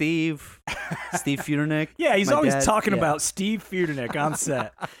cousin Steve Feudernick. Yeah, he's My always dad- talking yeah. about Steve Feudernick on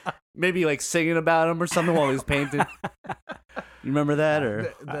set. Maybe like singing about him or something while he was painting. You remember that,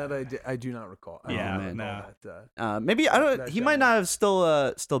 or that I do not recall. I Yeah, don't no. recall that, maybe I don't. That He might not have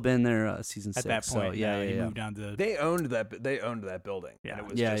still been there season At 6. that point, so, yeah, he yeah. moved on to They owned that building. Yeah. And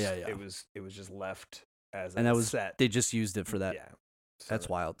it was Yeah, just, yeah, yeah. It was just left as And a that was set. They just used it for that. Yeah. So That's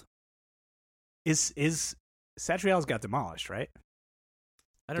wild. is Satriale's got demolished, right?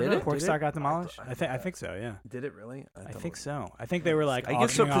 I don't Did know. it? Porkstar got I demolished. thought- I think so. Yeah, Did it really? I thought think it was- so. I think they were like I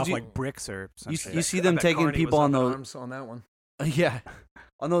guess so, auctioning 'cause off you- like bricks or You something. you see I them bet taking Carney people was on up in the arms on that one. yeah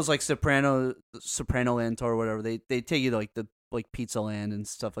on those like Soprano land tour or whatever. They take you to like the Pizza Land and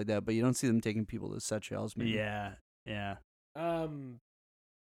stuff like that, but you don't see them taking people to Satriale's. Maybe. Yeah, yeah.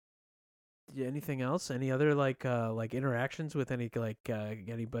 Yeah, anything else? Any other like interactions with anybody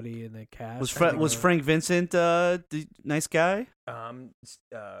in the cast? Was Frank Vincent the nice guy?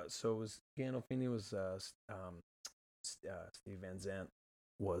 So it was Gandolfini was Steve Van Zandt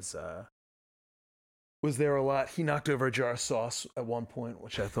was was there a lot. He knocked over a jar of sauce at one point,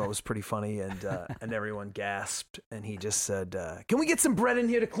 which I thought was pretty funny, and everyone gasped. And he just said, "Can we get some bread in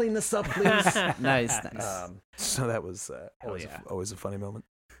here to clean this up, please?" Nice. So that was always a funny moment.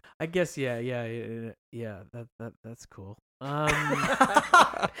 I guess that's cool. Tom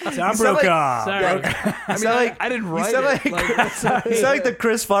Brokaw. Sorry. I mean, I didn't write it. You sound like the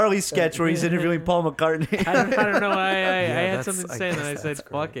Chris Farley sketch where he's interviewing Paul McCartney. I don't know why I had something to say, and then I said,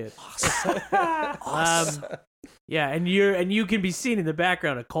 "Fuck it." Yeah, and you can be seen in the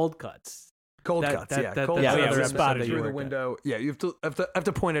background of Cold Cuts. Cold That- cuts, that- yeah. that- Cold that's cuts. another Yeah, episode that you through the worked window. Yeah, you have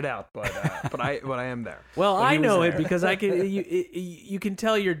to point it out, but I am there. Well, Well, I he was know it there. because I can. You can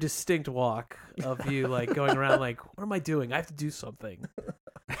tell your distinct walk of you like going around like, what am I doing? I have to do something.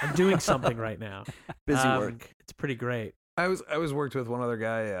 I'm doing something right now. Busy work. It's pretty great. I was worked with one other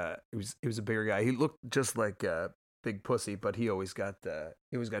guy. He was a bigger guy. He looked just like Big Pussy, but he always got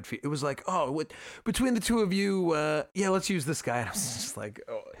it was like, oh, between the two of you, yeah, let's use this guy. And I was just like,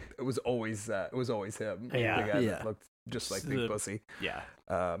 oh, it was always him. Yeah. The guy Yeah. that looked just like Big Pussy. Yeah.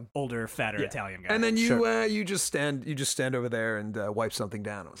 Um, Older, fatter yeah. Italian guy. And then you just stand over there and wipe something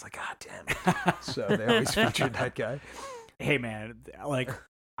down. I was like, God damn it. So they always featured that guy. Hey, man, like,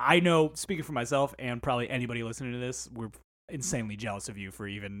 I know, speaking for myself and probably anybody listening to this, we're insanely jealous of you for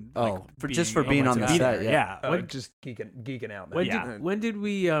even just for being on the be set, there. yeah. Just geeking out, man. When did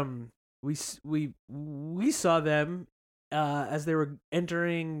we saw them as they were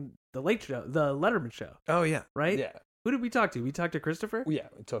entering the Late Show, the Letterman show, Oh yeah, right? Yeah, Who did we talk to? We talked to Christopher. yeah.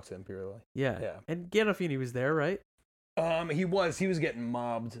 We talked to him periodically. Yeah. Yeah. And Gandolfini was there, right? He was getting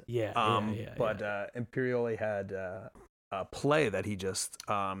mobbed. Yeah. But Imperioli had a play that he just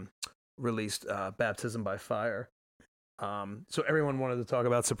released, Baptism by Fire. So everyone wanted to talk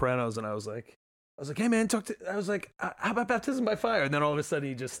about Sopranos, and I was like, hey man, I was like, how about Baptism by Fire? And then all of a sudden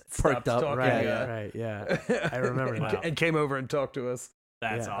he just stopped Perked up. talking. Right. Yeah. I remember and, that. and came over and talked to us.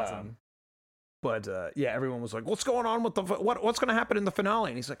 That's Yeah. awesome. But yeah, everyone was like, what's going on with what's going to happen in the finale?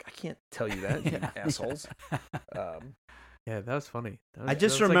 And he's like, I can't tell you that, you assholes. Yeah, that was funny. I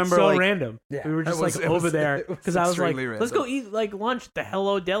just that was, remember, so like- random. Yeah, We were just it was- like it over was- there it was because I was like, extremely let's go random. eat like lunch at the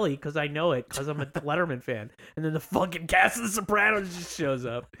Hello Deli because I know it because I'm a Letterman fan. And then the fucking cast of The Sopranos just shows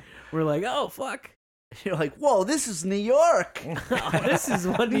up. We're like, oh fuck, You're like, whoa, this is New York. this is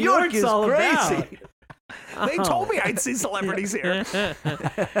what New York York's is all crazy. about. They told me I'd see celebrities here.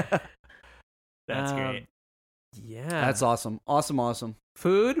 That's great. Yeah, That's awesome. Awesome.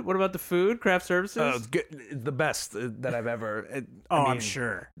 food. What about the food? Craft services. It's good. It's the best that I've ever. I'm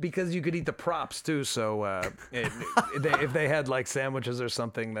sure. Because you could eat the props too. So if they had like sandwiches or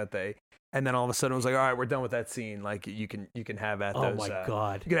something that they, and then all of a sudden it was like, all right, we're done with that scene. Like you can have at Oh those. my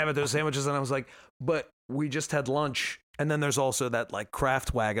God. You can have at those sandwiches, and I was like, but we just had lunch. And then there's also that like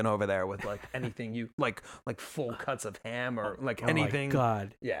craft wagon over there with like anything you like full cuts of ham or like anything. Oh my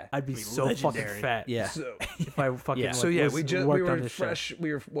God. Yeah. I'd be so legendary. fucking fat. Yeah. So If I fucking Yeah. So like, yeah, was- we worked on were this show. fresh.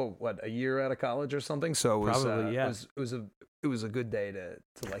 We were a year out of college or something. So it was, Probably, yeah. It was a good day to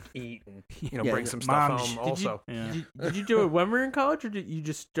like eat and Yeah, bring yeah. some stuff Mom, home. did Also, Yeah. Did you do it when we were in college, or did you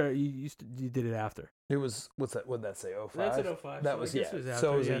just start? You did it after? it was what's that? What did that say? 05? That's at 05, That so I was guess yeah. it was So after,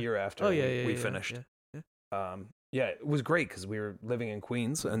 it was yeah. a year after. Oh yeah, we yeah, finished. Yeah. Yeah, it was great because we were living in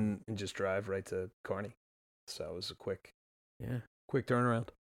Queens and just drive right to Kearney. So it was a quick turnaround.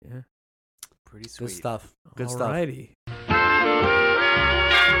 Yeah. Pretty sweet. Good stuff. Good stuff. Alrighty.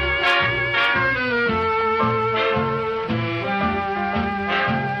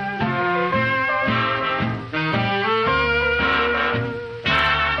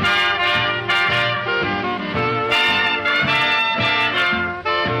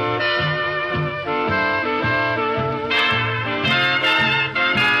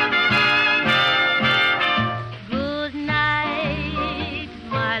 Good night,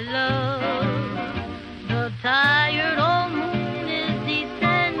 my love. The tired old moon is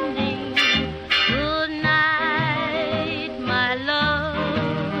descending. Good night, my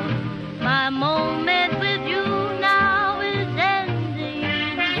love. My moment with you now is ending.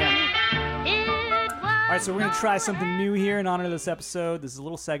 All right, so we're going to try something new here in honor of this episode. This is a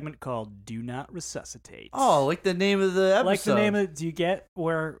little segment called Do Not Resuscitate. Oh, like the name of the episode. Like the name of do you get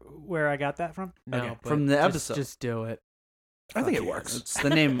where I got that from? No, Okay. but From the just- episode. Just do it. I think it Yeah, works. It's the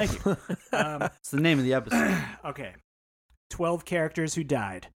name. It's the name of the episode. Okay. 12 characters who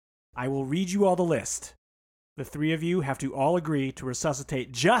died. I will read you all the list. The three of you have to all agree to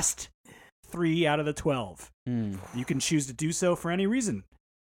resuscitate just 3 out of the 12. You can choose to do so for any reason.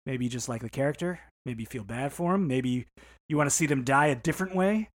 Maybe you just like the character. Maybe you feel bad for him. Maybe you want to see them die a different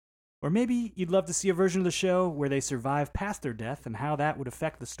way. Or maybe you'd love to see a version of the show where they survive past their death and how that would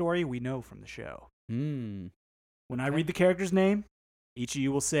affect the story we know from the show. When I read the character's name, each of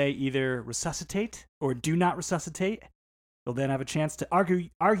you will say either resuscitate or do not resuscitate. You'll then have a chance to argue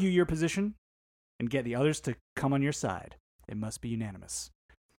your position and get the others to come on your side. It must be unanimous.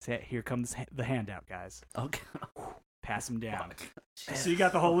 Here comes the handout, guys. Okay. Pass them down. So you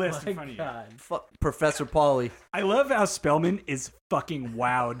got the whole list in front of you. Fuck Professor Pauly. I love how Spellman is fucking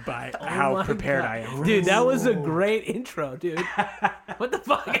wowed by how prepared I am. Dude, that was a great intro, dude. What the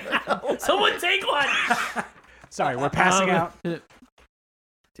fuck? Someone take one. Sorry, we're passing out.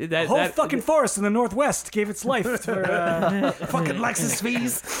 Dude, The whole fucking forest in the Northwest gave its life for Fucking Lexus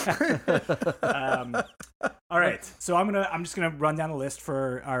fees. All right, so I'm just gonna run down a list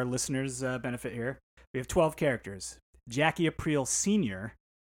for our listeners' benefit here. We have 12 characters: Jackie Aprile Sr.,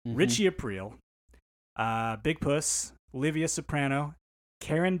 Richie Aprile, Big Puss, Livia Soprano,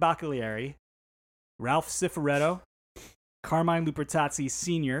 Karen Bacalieri, Ralph Cifaretto, Carmine Lupertazzi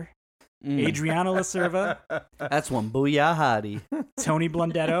Sr., Adriana Lacerva, That's one booyah hottie. Tony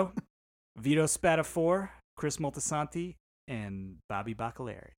Blundetto, Vito Spatafor, Chris Moltisanti, and Bobby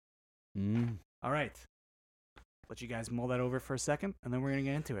Bacalieri. All right. Let you guys mull that over for a second, and then we're going to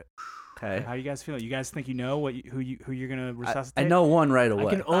get into it. Okay. How you guys feel? You guys think you know who you're going to resuscitate? I know one right away. I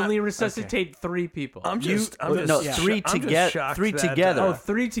can only resuscitate 3 people. I'm just three shocked three that, together. Oh,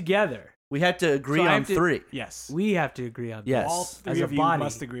 3 together. We had to agree So I on have to- 3. Yes. We have to agree on Yes. this. All As 3 a of you body.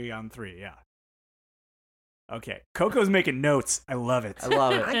 must agree on 3, yeah. Okay. Coco's making notes. I love it. I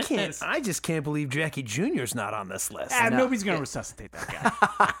love it. I just can't believe Jackie Jr.'s not on this list. Nobody's going to resuscitate that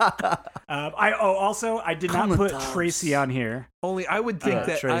guy. I did not put Tracy on here. Only I would think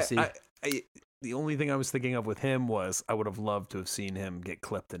that Tracy. the only thing I was thinking of with him was I would have loved to have seen him get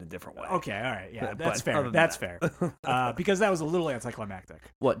clipped in a different way. Okay, all right, yeah, But that's fair. other than That's that- fair. Because that was a little anticlimactic.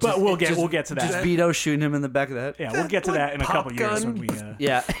 What? But we'll get to that. Just Vito shooting him in the back of the head. Yeah, we'll get to that in a couple years when we.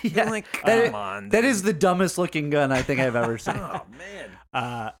 Yeah. You're like, That come on. that is the dumbest looking gun I think I've ever seen. Oh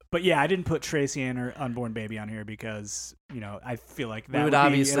man. But yeah, I didn't put Tracy and her unborn baby on here because I feel like that We would be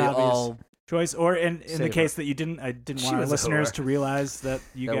obviously an obvious all choice. Or in the save case that you didn't, I didn't She want our was a listeners whore. to realize that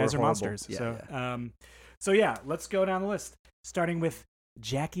you That guys we're are horrible. monsters. Yeah, So yeah, let's go down the list, starting with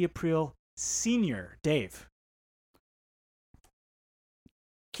Jackie Aprile Sr. Dave,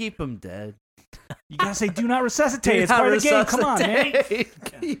 keep him dead. you gotta say do not resuscitate. Do It's not part of the game. Come on, man.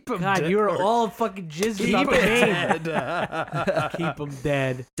 resuscitate. Keep him God, dead. you were all fucking jizzed Keep about the it game. dead. Keep them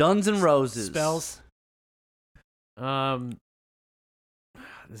dead. Duns and Roses. Spells.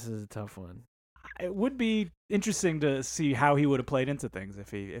 This is a tough one. It would be interesting to see how he would have played into things if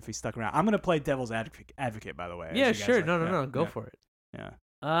he stuck around. I'm gonna play devil's advocate, by the way. as Yeah, you guys sure. like. No. Yeah, Go yeah, for it. Yeah.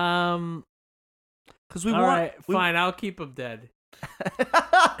 Because we All want. right, fine. I'll keep them dead.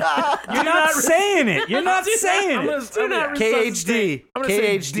 You're not saying it. You're not saying it. Do not KHD. I'm gonna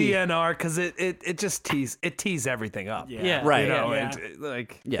say KHD. DNR because it just tees everything up. Yeah. Right. You know, Yeah.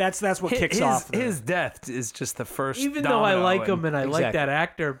 like Yeah. That's what kicks off. his death is just the first. Even though I domino like him and I like Exactly. that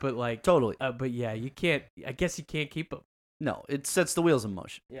actor, but like, Totally. but yeah, you can't. I guess you can't keep him. No, it sets the wheels in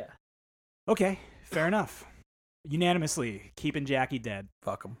motion. Yeah. Okay, fair enough. Unanimously, keeping Jackie dead.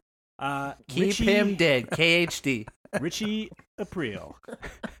 fuck him. Keep Richie, him dead. KHD. Richie Aprile.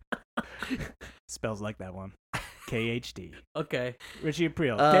 Spells like that one. KHD. Okay. Richie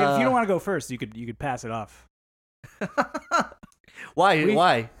Aprile. Dave, if you don't want to go first, you could pass it off. Why?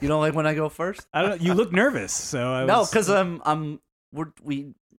 Why? You don't like when I go first? I don't. You look nervous, so I No, was, because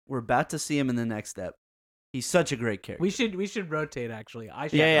we're about to see him in the next step. He's such a great character. We should rotate. Actually, I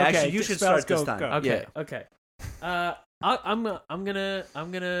should. Yeah, Okay, actually, you should spells, start this go, time. go. Okay. Yeah. Okay. I'm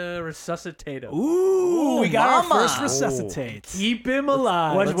gonna resuscitate him. Ooh, we got our mama. first resuscitate. Keep him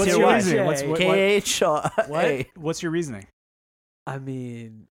alive. What's hear your why. reasoning? KH. What's your reasoning? I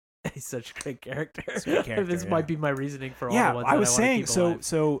mean, he's such a great character. He's a great character, This yeah. might be my reasoning for all Yeah, the ones I that was wanna saying keep so. alive.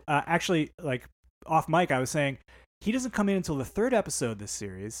 So actually, like off mic, I was saying he doesn't come in until the 3rd episode this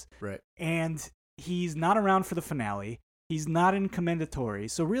series, Right. and he's not around for the finale. He's not in Commendatory,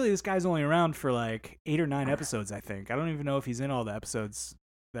 so really, this guy's only around for like 8 or 9 episodes. I think. I don't even know if he's in all the episodes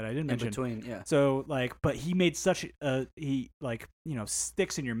that I didn't In mention. between, yeah. So like, but he made such he like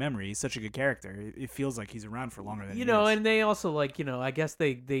sticks in your memory. He's such a good character. It feels like he's around for longer than he is. and they also like I guess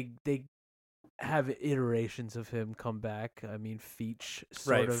they have iterations of him come back. I mean, Feach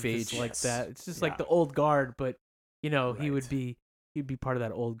sort Right, of is Feach, like yes. that. It's just Yeah. like the old guard, but he Right. he'd be part of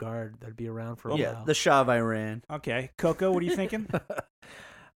that old guard that'd be around for a Yeah, while. the Shah of Iran. Okay, Coco, what are you thinking?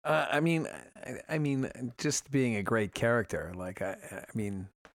 I mean, just being a great character. Like, I mean,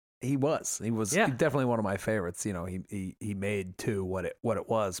 he was Yeah. definitely one of my favorites. You know, he made too what it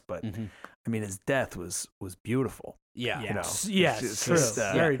was, but I mean, his death was beautiful. Yeah. You know, Yes, it's true. just,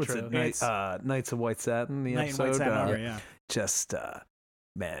 Very what's true. it, Knights of White Satin, the Night in episode. White Satin Armor, yeah. Just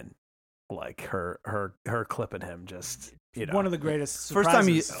man, like her clipping him, just you know, One of the greatest First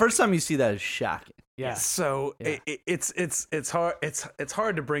surprises. time you see that is shocking. Yeah. So Yeah. it's hard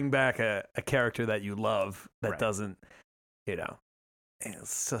hard to bring back a character that you love that Right. doesn't, you know,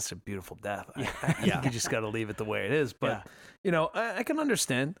 it's such a beautiful death. I Yeah. think you just got to leave it the way it is. But you know, I can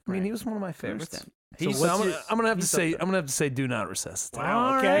understand. I mean, he was one of my favorites. He's- I'm gonna have to say, do not resuscitate.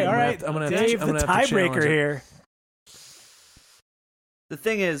 Wow, okay, all right. I'm gonna have Dave, to, the tiebreaker here. The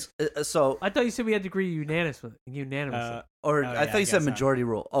thing is, so I thought you said we had to agree unanimously. or Oh, I yeah, thought I you said guess not. majority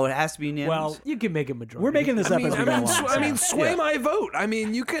rule. Oh, it has to be unanimous. Well, You can make it majority. we're making this I up mean, as we go along. sway Yeah. my vote. I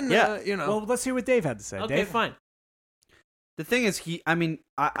mean, you can, you know. Well, let's hear what Dave had to say. Okay, Dave? fine. the thing is,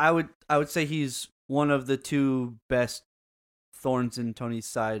 I would say he's one of the two best thorns in Tony's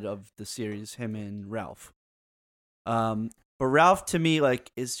side of the series, him and Ralph. But Ralph to me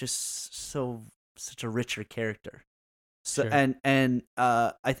is just such a richer character. So Sure. and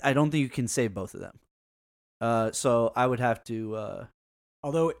I don't think you can save both of them. So I would have to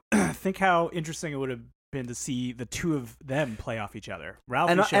Although, think how interesting it would have been to see the two of them play off each other.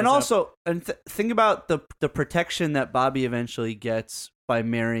 Ralphie and shows up. also think about the protection that Bobby eventually gets by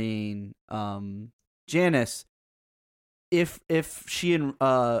marrying Janice. If she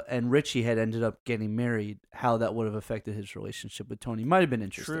and Richie had ended up getting married, how that would have affected his relationship with Tony might have been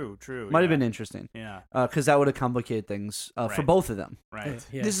interesting. True. Might have been interesting. Yeah, Because that would have complicated things for Right. both of them. right.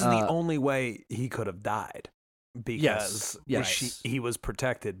 Yeah. This is the only way he could have died because Yes. he was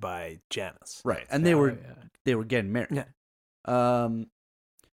protected by Janice. Right. And they were getting married. Yeah.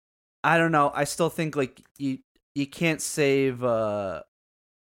 I don't know. I still think you can't save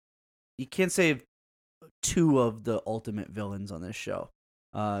two of the ultimate villains on this show.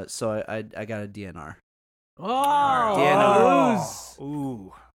 So I got a DNR. Oh,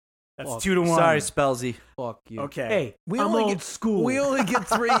 Ooh, that's Fuck. 2-1. Sorry, Spellsy. fuck you. Okay. Hey, We I'm only old get school. We only get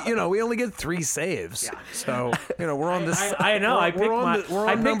three. You know, we only get 3 saves. So we're on this. I know. I picked we're on mine. the- we're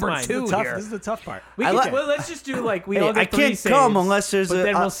I on picked number mine. 2 This here. is the tough part. We I can, like- well, let's just do we Hey, all get I 3 can't saves, come unless there's but a.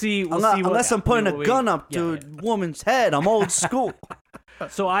 then we'll see. unless I'm putting a gun up to a woman's head. I'm old school.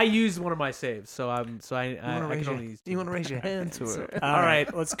 So I used one of my saves. So I You want can to only use 2. raise your hand to it? All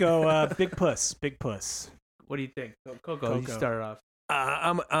right, let's go. Big Puss. Big Puss. What do you think, Coco? You start off.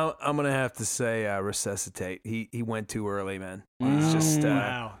 I'm gonna have to say Resuscitate. He went too early, man. It's just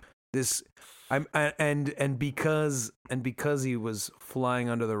Wow. this. And because he was flying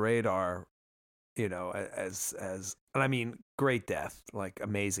under the radar, you know, as and I mean, great death, like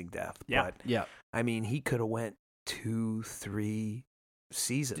amazing death. Yeah. But Yeah. I mean, he could have went 2-3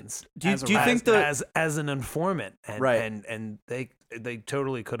 seasons. Do you As a think as an informant, and, Right. and they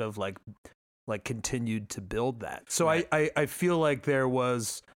totally could have like continued to build that. So I feel like there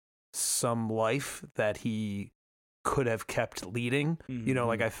was some life that he could have kept leading. You know,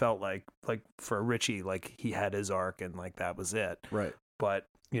 like I felt like for Richie, like he had his arc and like that was it. Right. But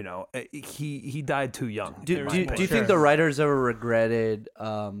you know, he died too young. Do in my you opinion. think the writers ever regretted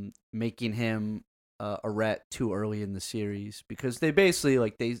making him a rat too early in the series? Because they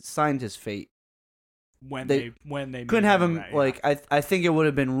basically they signed his fate. When They they Couldn't made have him him right, yeah. I think it would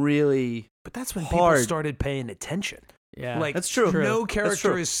have been really But that's when hard. people started paying attention. Yeah, Like That's true. No That's character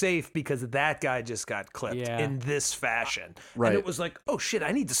true. is safe because that guy just got clipped Yeah. in this fashion. Right. And it was like, oh shit,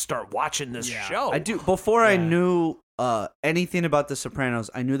 I need to start watching this Yeah. show. I do. Before I Yeah. knew anything about The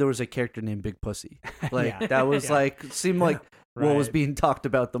Sopranos, I knew there was a character named Big Pussy. Like Yeah. that was Yeah. seemed like what was Right. being talked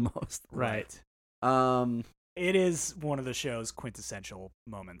about the most. right. It is one of the show's quintessential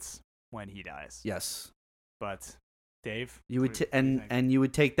moments when he dies. Yes, But Dave, you would what do you think? and you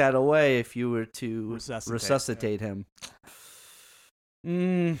would take that away if you were to Resuscitate, resuscitate him.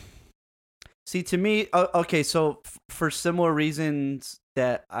 See, to me, okay, so for similar reasons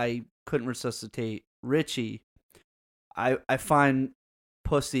that I couldn't resuscitate Richie, I find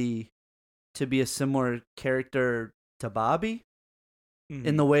Pussy to be a similar character to Bobby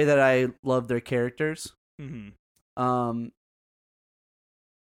in the way that I love their characters. Mhm.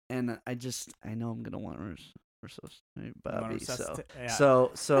 And I know I'm gonna want to resuscitate wanna Bobby. resuscitate- yeah.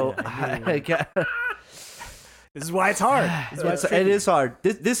 So I got. This is why it's hard. This is why it's It tricky. is hard.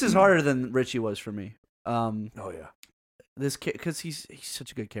 This is harder than Richie was for me. oh yeah. This because he's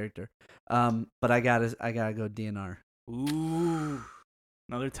such a good character. But I gotta go DNR. Ooh,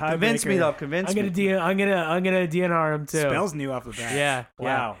 another time. Convince me though. Convince I'm me. gonna DNR him too. Spells new off the bat. Yeah.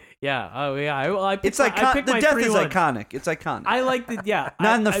 Wow. Yeah. Oh yeah. I picked It's I iconic. picked The my death 3 is ones. iconic. It's iconic. I like the not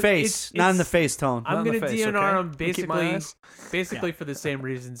I- in the I- face. Not in the face, Tone. I'm Not in gonna the face, DNR okay? him Keep my basically eyes. for the same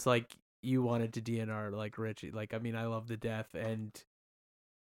reasons like you wanted to DNR like Richie. Like I mean I love the death and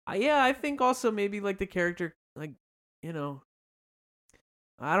I think also maybe like the character like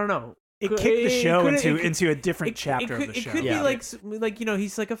I don't know. It Could- kicked the show could- into a different chapter could, of the show. It could Yeah. be like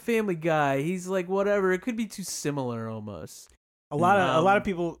he's like a family guy. He's like whatever. It could be too similar almost. A lot Um, of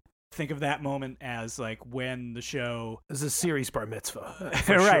people think of that moment as like when the show This is a series bar mitzvah.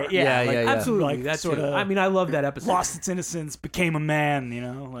 right, Yeah, like, yeah. Absolutely, like that's sort it. of I mean, I love that episode. lost its innocence, became a man.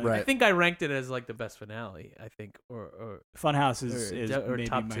 Like, Right. I think I ranked it as like the best finale. I think, or Funhouse is or maybe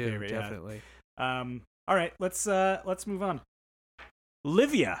top my 2, favorite. Yeah. definitely. All right, let's move on.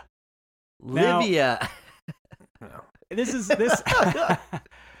 Livia. Now- Livia. This is this.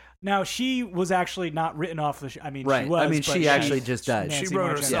 Now she was actually not written off the show. I mean, Right. she was. I mean, but she actually just died. Nancy She wrote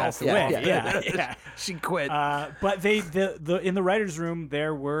Marchand herself passed away. away. Yeah. She quit. But the in the writers' room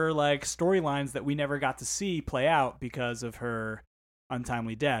there were like storylines that we never got to see play out because of her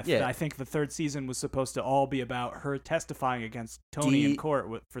untimely death. Yeah. I think the third season was supposed to all be about her testifying against Tony in court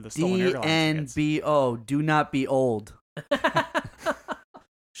for the stolen airlines tickets. DNBO. Do not be old.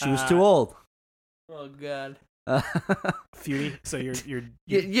 She was too old. Oh God. Feudy. So you're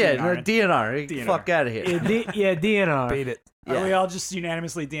Yeah, no, DNRing. DNR. DNR. Fuck out of here. DNR. Beat it. Are we all just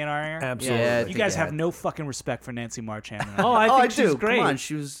unanimously DNRing her? Absolutely. Yeah, I You think guys I have had- no fucking respect for Nancy Marchand. Oh, I think she's do. great. Come on,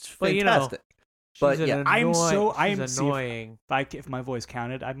 she was But, fantastic. She's But, an yeah. I am she's see annoying. if my voice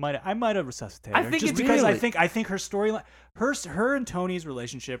counted, I might have resuscitated I her. think just it's because really- I think her storyline, her and Tony's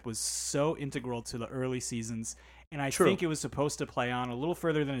relationship was so integral to the early seasons, and I True. think it was supposed to play on a little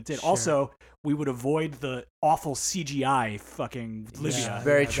further than it did. Also, we would avoid the awful CGI fucking Livia.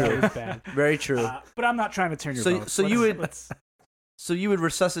 Very That true. was bad. Very true. But I'm not trying to turn your So- vote. so you would- let's- So you would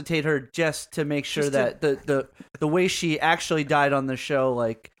resuscitate her just to make sure Just that the way she actually died on the show,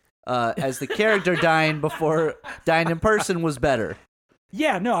 like as the character dying before dying in person, was better.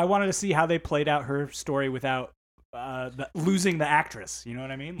 Yeah, no, I wanted to see how they played out her story without losing the actress. You know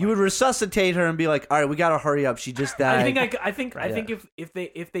what I mean? You would resuscitate her and be like, "All right, we gotta hurry up. She just died." I think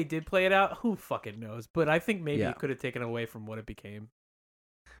if they did play it out, who fucking knows? But I think maybe Yeah. it could have taken away from what it became.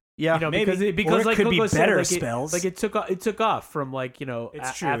 yeah, maybe. because Or it like could be Coco said, better like, spells. it took off from like It's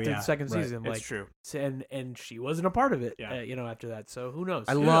true, after yeah. the second Right. season. It's Like true. and she wasn't a part of it. Yeah. After that. So who knows?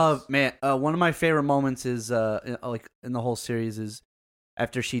 I Who love knows? man. One of my favorite moments is like in the whole series is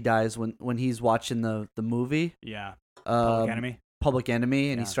after she dies when he's watching the movie Yeah. Public um, Enemy. Public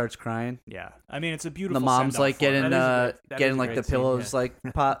Enemy and Yeah. he starts crying. Yeah. I mean, it's a beautiful. The mom's send-off like for her. getting that is getting a like the great scene, pillows yeah.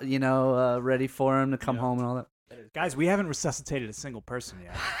 like ready for him to come Yeah. home and all that. Guys, we haven't resuscitated a single person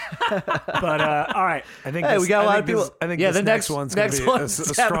yet. But all right. I think Hey, we got a lot of people. I think Yeah, this the next next- one's gonna next be one's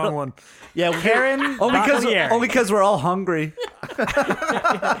a definitely- strong one. Yeah, Karen only because we're all hungry.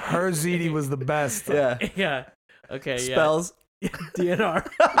 Her ziti was the best. Yeah, Yeah. Okay. spells. Yeah. DNR.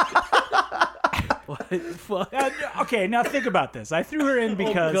 What? Fuck. Okay, now think about this. I threw her in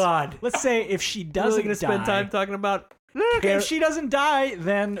because God. let's say if she Really doesn't gonna spend die, time talking about? okay, if she doesn't die,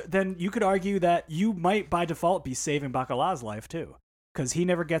 then you could argue that you might by default be saving Bacala's life too, because he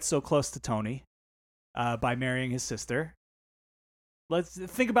never gets so close to Tony by marrying his sister. Let's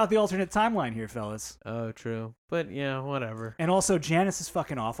think about the alternate timeline here, fellas. Oh, true. But yeah, whatever. And also, Janice is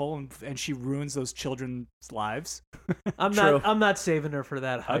fucking awful, and she ruins those children's lives. I'm True. not saving her for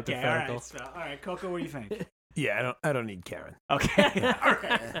that Okay, hypothetical. all right, Coco, what do you think? Yeah, I don't need Karen. Okay, all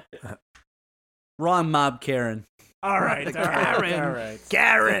right, Wrong mob, Karen. all right, all right, all right.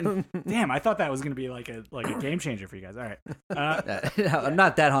 Karen. Damn, I thought that was gonna be like a game changer for you guys. All right, I'm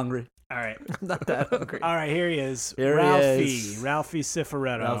not that hungry. all right, Not that hungry. all right. Here he is, Here he Ralphie, is. Ralphie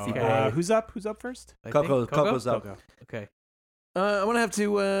Cifaretto. Ralphie boy. Who's up? Who's up first? I think Coco's up. Coco. Okay. I'm gonna have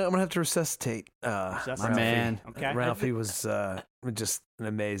to resuscitate. That's My Ralphie. man. Okay. Ralphie was just an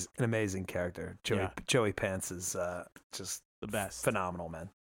amazing character. Yeah. Joey Pants is just The best. phenomenal, man.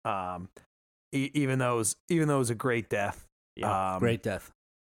 Even though it was a great death. Yeah. Great death.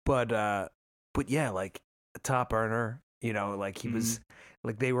 But yeah, like a top earner. Like he was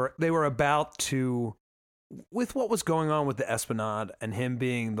like they were about to, with what was going on with the Esplanade and him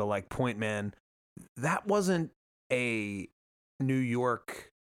being the like point man. That wasn't a New York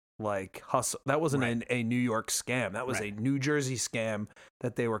like hustle. That wasn't a New York scam. That was Right. a New Jersey scam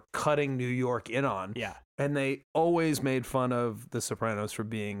that they were cutting New York in on. Yeah. And they always made fun of the Sopranos for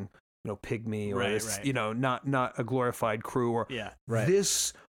being, pygmy or Right, this, right. not a glorified crew or Yeah. Right.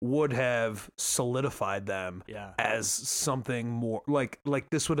 this would have solidified them Yeah. as something more like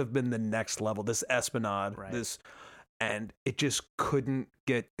this would have been the next level, this Esplanade, Right. this, and it just couldn't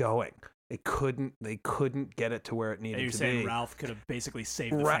get going. They couldn't get it to where it needed to be. You're saying Ralph could have basically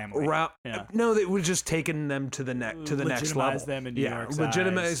saved the family. Yeah. No, they would just taken them to the next level. Legitimize them in New York's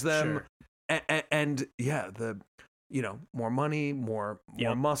legitimize eyes. them, Sure. and more money, more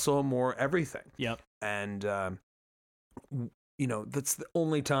muscle, more everything. Yep. And that's the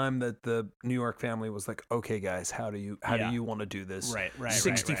only time that the New York family was like, okay, guys, how do you want to do this? Right.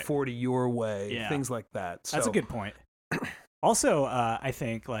 60-40 your way, things like that. So, that's a good point. Also, I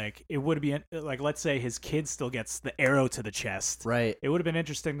think like it would be like, let's say his kid still gets the arrow to the chest. Right. It would have been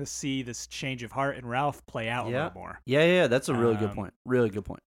interesting to see this change of heart in Ralph play out a little more. Yeah. That's a really good point. Really good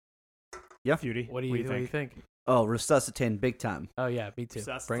point. Yeah. Beauty. What do you think? Oh, Resuscitate big time. Oh yeah, me too.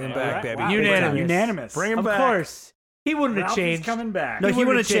 Bring him back, baby. Wow. Unanimous. Bring him of back. Of course. He wouldn't have Ralph changed. is coming back. No, he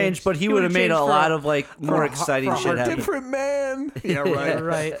wouldn't have changed, but he would have made a lot of like more exciting shit happen. Different man. Yeah, right.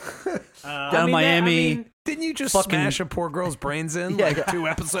 Right. Down in Miami. Didn't you just fucking- smash a poor girl's brains in like 2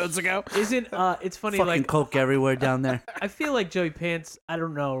 episodes ago? Isn't it's funny Fucking like coke everywhere down there. I feel like Joey Pants, I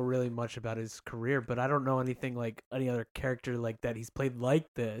don't know really much about his career, but I don't know anything like any other character like that he's played like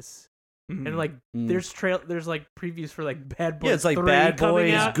this. And like there's like previews for like Bad Boys. Yeah, it's like 3 Bad coming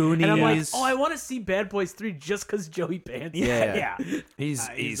Boys, out, Goonies. And I'm like, oh, I want to see Bad Boys 3 just because Joey Pants. Yeah. He's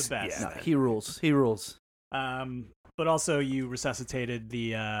the best. No, he rules. He rules. But also, you resuscitated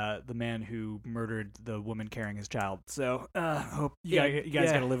the man who murdered the woman carrying his child. So, hope you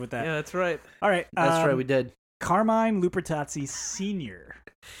guys got to live with that. Yeah, that's right. All right, That's right, we did. Carmine Lupertazzi Sr.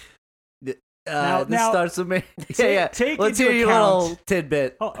 This now- starts with me. take Let's into hear your account- little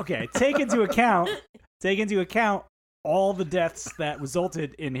tidbit. Oh, okay. Take into account all the deaths that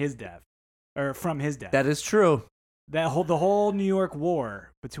resulted in his death, or from his death. That is true. The whole New York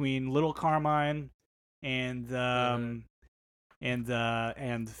war between Little Carmine and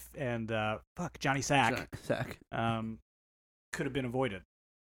Johnny Sack Sack. could have been avoided.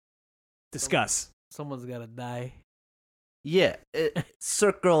 Discuss. Someone's got to die. Yeah,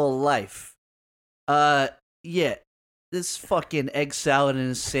 circle of life. Yeah, this fucking egg salad in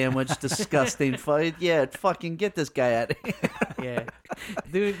a sandwich, disgusting fight. Yeah, fucking get this guy out of here. Yeah.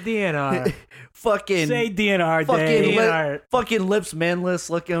 Dude, DNR. Fucking Say DNR, fucking Dave. lip, fucking lips manless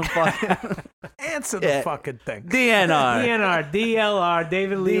looking fucking Answer the fucking thing. DNR. DNR, DLR,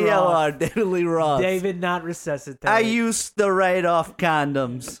 David Lee Roth. DLR, David Lee Roth. David not resuscitate. I used to write off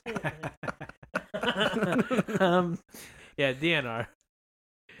condoms. Yeah, DNR.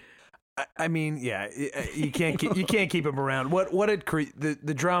 I mean, yeah, you can't keep him around. What it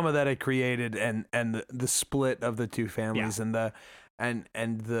the drama that it created and the split of the two families and the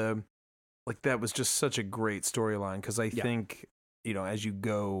like, that was just such a great storyline, because I think, as you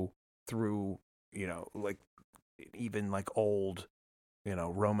go through, like even like old,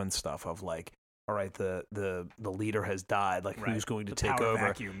 Roman stuff of like, all right, the leader has died, like who's going to take power over?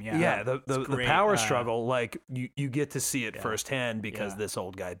 vacuum, The power struggle, like you get to see it firsthand because this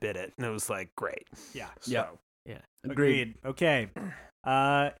old guy bit it, and it was like great. Yeah. So, Agreed. Okay.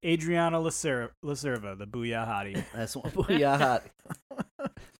 Adriana Lacerva, the Booyah Hottie. That's one. Booyah.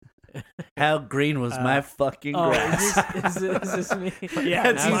 How green was my fucking grass? Is this me? Yeah,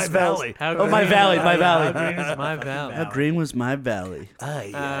 That's my valley. my valley, my valley. How green is my valley? How green was my valley?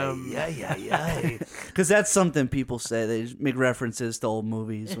 Because that's something people say. They just make references to old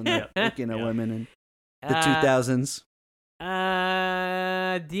movies when they're looking at women in the 2000s.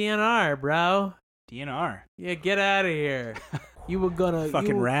 DNR, bro. DNR. Yeah, get out of here. You were gonna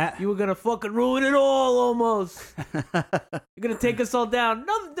rat. You were gonna fucking ruin it all, almost. You're gonna take us all down.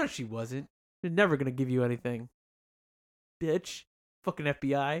 No, she wasn't. She's never gonna give you anything, bitch. Fucking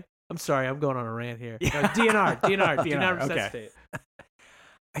FBI. I'm sorry, I'm going on a rant here. No, DNR. Do not resuscitate.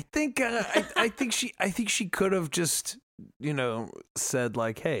 I think I think she could have just said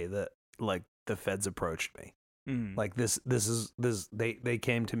like, hey, the feds approached me. Like this is they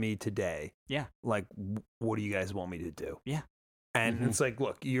came to me today. Yeah. Like, what do you guys want me to do? Yeah. And it's like,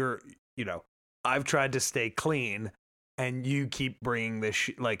 look, I've tried to stay clean, and you keep bringing this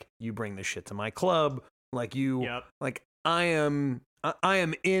like you bring this shit to my club. Like like I am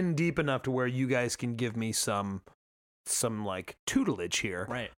in deep enough to where you guys can give me some like tutelage here,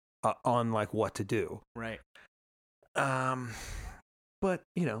 Right. On like what to do. Right. But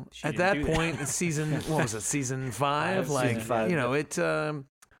She at didn't that do point, it's season 5? Like, Season 5.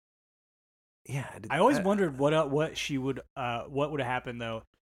 I always wondered what she would what would have happened though,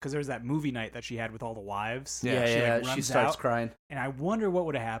 because there was that movie night that she had with all the wives. Yeah, she she runs starts out, crying. and I wonder what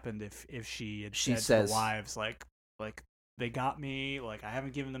would have happened if she had said to the wives like they got me, like I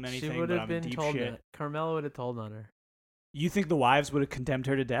haven't given them anything, She would but have I'm in been deep told. shit. Carmela would have told on her. You think the wives would have condemned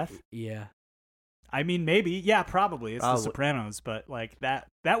her to death? Yeah. I mean, maybe. Yeah, probably. It's The Probably. Sopranos, but like that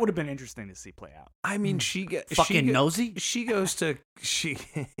would have been interesting to see play out. I mean, she Fucking nosy. She goes to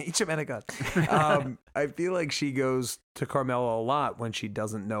each a man a god. I feel like she goes to Carmela a lot when she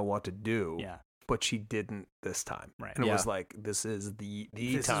doesn't know what to do. Yeah. But she didn't this time. Right. And it Yeah. was like, this is the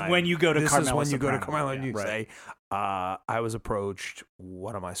This time. is when you go to This Carmela is when you go to Soprano. Carmela and you Yeah. say, I was approached.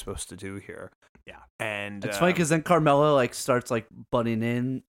 What am I supposed to do here? Yeah. And It's funny because then Carmela like starts like butting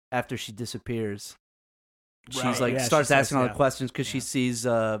in after she disappears. She's Right. like Yeah, she starts says, asking all the yeah. questions because she Yeah. sees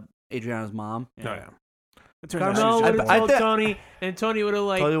Adriana's mom. Oh, yeah. It turns out Carmelo she would was have just- I told thi- Tony, and Tony would have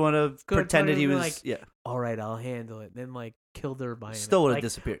like, Totally want to Good, pretend that Tony he would was be all right, I'll handle it. Then like killed her by still would have like,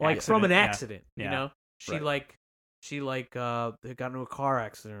 disappeared. like from an Accident, accident. yeah. You Yeah. know, she Right. they got into a car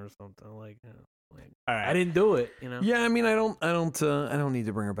accident or something. Like, all right. I didn't do it. You know. Yeah, I mean, I don't need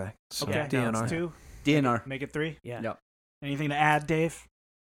to bring her back. So Okay, DNR. now it's 2. DNR. Make it 3. Yeah. Yep. Anything to add, Dave?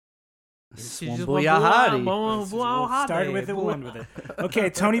 She's Swamboyahati. just We'll Blah, start with it, we'll end with it. Okay,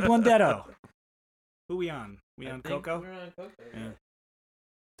 Tony Blundetto. Who we on? We on Coco? Yeah.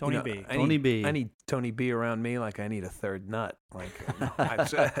 Tony B. Tony B. I need Tony B around me like I need a third nut. Like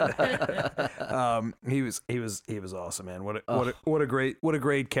he was awesome, man. What a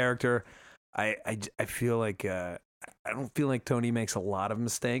great character. I feel like I don't feel like Tony makes a lot of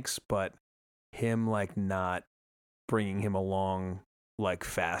mistakes, but him like not bringing him along like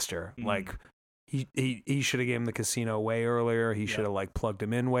faster, like. He should have gave him the casino way earlier. He should have like plugged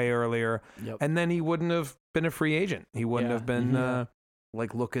him in way earlier, Yep. and then he wouldn't have been a free agent. He wouldn't have been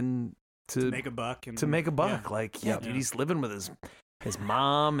like looking to make a buck. And, to make a buck. yeah. Like, Yep. dude, he's living with his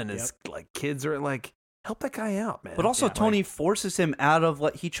mom and his like kids are like, help that guy out, man. But also Yeah, Tony like, forces him out of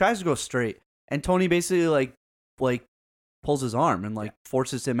like he tries to go straight, and Tony basically like pulls his arm and like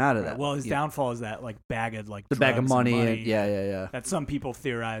forces him out of that. Well, his You know, downfall is that like bag of like the bag of drugs and money, and yeah. that some people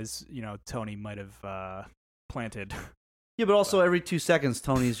theorize Tony might have planted. Yeah, but also every 2 seconds,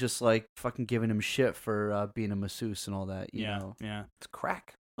 Tony's just like fucking giving him shit for being a masseuse and all that. You know, yeah. it's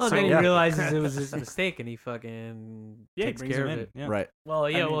crack. Well, So, then he yeah. realizes it was his mistake, and he fucking Yeah, he takes brings care him of in. it. Yeah. right? Well,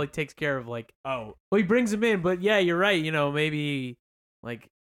 yeah, mean- well, he takes care of like. Oh, Well, he brings him in, but yeah, you're right. Maybe like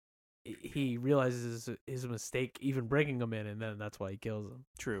he realizes his mistake, even bringing him in, and then that's why he kills him.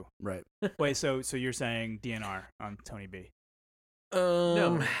 true. Right. Wait, so you're saying DNR on Tony B?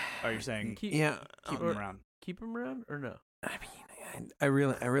 No, Or you're saying keep, Yeah, keep or- him around? keep him around or no? I mean, I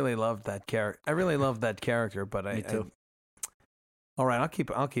really loved that character. I really loved that character, but Me too. All right, I'll keep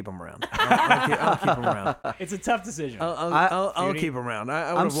him around. I'll keep him around. It's a tough decision. I'll Beauty. keep him around.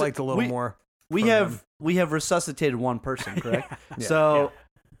 I would I'm have liked a little more. We from have him. we have resuscitated one person, correct? Yeah. So,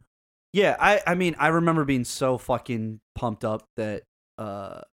 yeah, I mean, I remember being so fucking pumped up that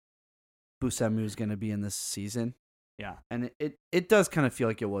Buscemi was going to be in this season. Yeah. And it does kind of feel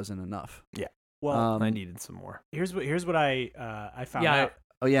like it wasn't enough. Well, I needed some more. here's what I found Yeah, out.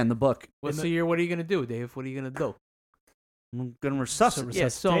 Oh yeah, in the book, Well, so what are you gonna do, Dave? What are you gonna do? I'm going to resuscitate. Yeah,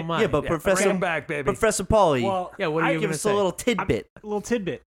 so am I. Yeah, but Yeah, Professor Bring him back, baby. Professor Pauly, Well, Yeah, what are you give gonna us say? a little tidbit. a little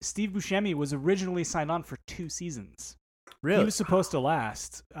tidbit. Steve Buscemi was originally signed on for 2 seasons. He Really? was supposed to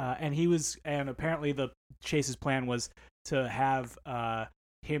last, and apparently Chase's plan was to have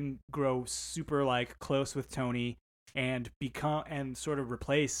him grow super like close with Tony and become and sort of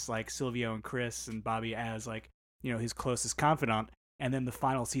replace like Silvio and Chris and Bobby as like his closest confidant, and then the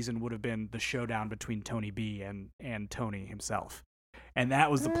final season would have been the showdown between Tony B and Tony himself, and that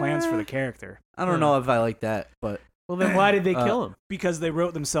was the plans for the character. I don't know if I like that, but Well, then why did they kill him? Because they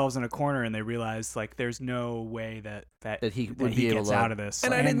wrote themselves in a corner and they realized like there's no way that he would be able gets to out of this.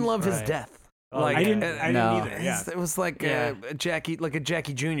 And I didn't love his right. death. Oh, Like I didn't- I No. didn't either. Yeah. It was like Yeah. a Jackie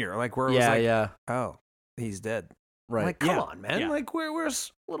Jr. Like where it was like, yeah, oh, he's dead. right. Like, come Yeah. on, man. Yeah. Like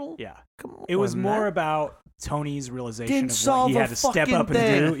where's little? Yeah. Come on. It was man. more about Tony's realization Didn't of what solve he a had to step fucking up and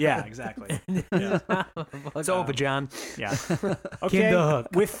thing. do. Yeah, exactly. It's over, John. Yeah. Okay.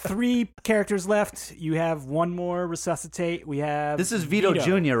 Kinderhook. With 3 characters left, you have one more resuscitate. We have This is Vito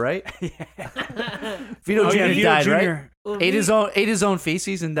Jr., right? Yeah. Vito Oh, Jr. yeah, Vito died, Jr. right? Ate his own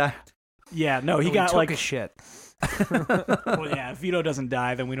feces and died. Yeah, no, he He got took like a shit. well, yeah, if Vito doesn't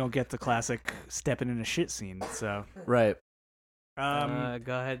die, then we don't get the classic stepping in a shit scene. So, Right. Go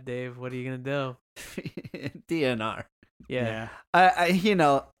ahead, Dave. What are you gonna do? DNR. Yeah.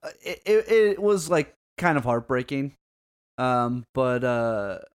 It was like kind of heartbreaking.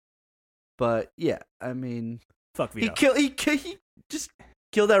 But yeah, I mean, fuck he Vito. killed. He just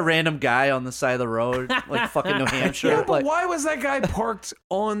kill that random guy on the side of the road, like fucking New Hampshire. Yeah, but like, why was that guy parked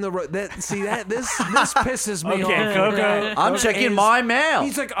on the road? This pisses me Okay, off. Coco. I'm checking my mail.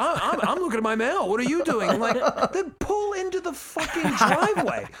 He's like, I'm looking at my mail. What are you doing? I'm like, then pull into the fucking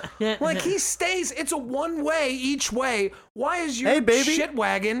driveway. Like he stays. It's a one way each way. Why is your Hey, baby. shit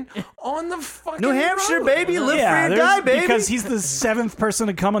wagon on the fucking New Hampshire, road? baby, live for your there's- guy, baby. Because he's the 7th person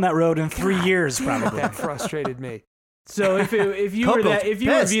to come on that road in 3 years, probably. That frustrated me. So if you were Coco's if you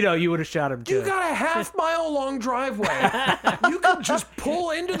were pissed. Vito, you would have shot him too. You got a half-mile long driveway. You can just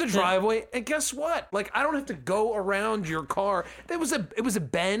pull into the driveway, and guess what? Like, I don't have to go around your car. It was a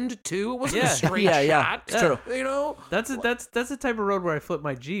bend too. It wasn't a straight shot. It's true. You know, That's the type of road where I flip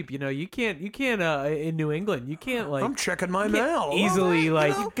my Jeep. You know, you can't in New England, you can't like I'm checking my mail easily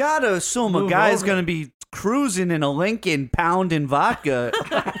like You gotta assume a Move guy's over. gonna be cruising in a Lincoln, pounding vodka.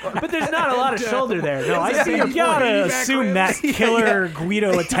 but there's not a lot of shoulder there. No, I see your You gotta point. assume that killer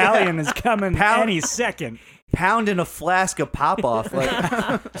Guido Italian is coming any second. pounding a flask of pop off.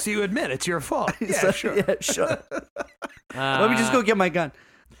 Like, So you admit it's your fault. Yeah, so- sure. yeah, sure. Let me just go get my gun.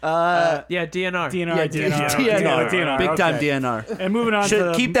 Yeah, DNR. DNR. Big time okay. DNR. And moving on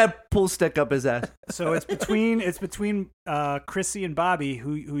Should to keep that pool stick up his ass. So it's between Chrissy and Bobby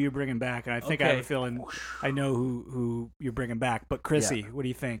who you're bringing back, and I think I have a Okay. feeling I know who you're bringing back. But Chrissy, what do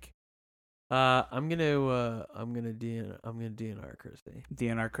you think? I'm gonna DNR Kirsty.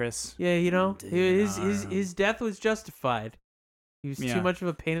 DNR Chris. Yeah, you know, his death was justified. He was Yeah. too much of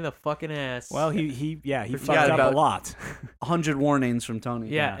a pain in the fucking ass. Well, he got fucked up about- a lot. 100 warnings from Tony.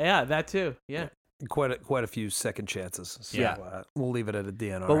 yeah, that too. Yeah. Quite a few second chances. So, Yeah. we'll leave it at a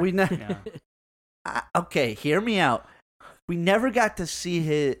DNR. But we never. Yeah. Okay, hear me out. We never got to see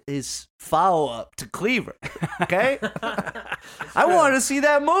his follow up to Cleaver. Okay, I wanted to see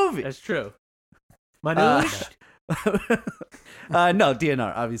that movie. That's true. Manouche? No,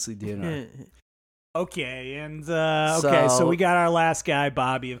 DNR, obviously DNR. Okay, and so So- we got our last guy,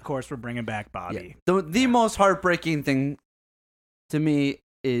 Bobby. Of course, we're bringing back Bobby. The most heartbreaking thing to me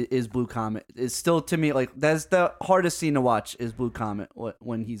is Blue Comet. It's still to me like that's the hardest scene to watch is Blue Comet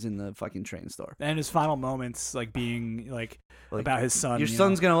when he's in the fucking train store. And his final moments, like being like about his son. Your you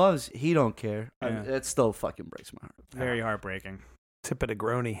son's know, gonna love us. He don't care. Yeah. It still fucking breaks my heart. very heartbrearting. tip it a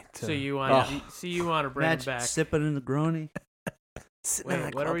grony. So you want to bring him Imagine back? sipping in the grony.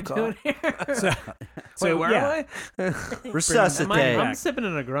 Wait, what are we doing here? Wait, where yeah. am I? Resuscitate. I'm sipping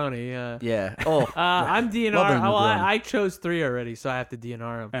in a Negroni. Yeah. Oh. I'm DNR. Love a Well, Negroni. I chose 3 already, so I have to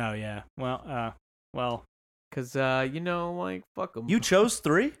DNR him. Oh yeah. Well. Cause like fuck him. You chose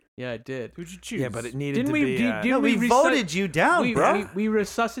 3? Yeah, I did. Who'd you choose? Yeah, but it needed Didn't to we? be. Didn't No, we resusc- voted you down, we, bro. We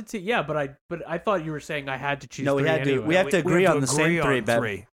resuscitate. Yeah, but I thought you were saying I had to choose. No, we 3 had to. anyway. We have to agree on the agree same 3, on Bev.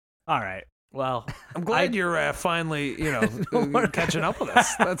 3. All right. Well, I'm glad you're finally, catching up with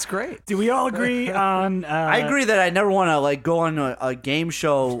us. That's great. Do we all agree on? I agree that I never want to like go on a game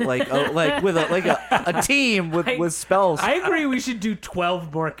show like with a team with spells. I agree. We should do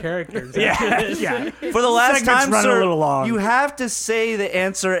 12 more characters. Yeah. For the last Segment's time, running sir, a little long. you have to say the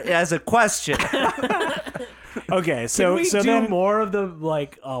answer as a question. Okay, Can so we so do then more of the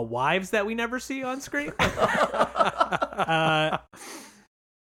wives that we never see on screen?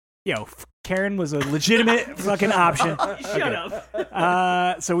 Karen was a legitimate fucking option. Shut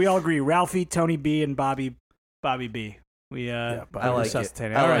up. So we all agree: Ralphie, Tony B, and Bobby B. We I like it.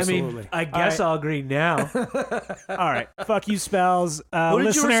 resuscitated. I All like right. I mean, Absolutely. I guess All I'll agree now. All right. Fuck you, spells. Who did you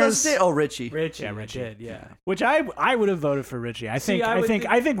Listeners, resuscitate? Oh, Richie. Richie, Yeah, Richie. I did, yeah. which I would have voted for Richie. I think I I would think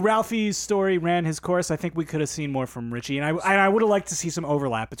think- I think Ralphie's story ran his course. I think we could have seen more from Richie, and I would have liked to see some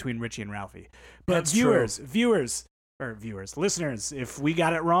overlap between Richie and Ralphie. But That's true. listeners, if we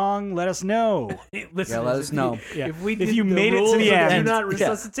got it wrong, let us know. Listen, let us know. Yeah. If we If did you the made it to rules the of end. do not Yeah.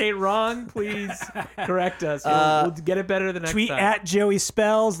 resuscitate wrong, please correct us. We'll get it better the next Tweet time. at Joey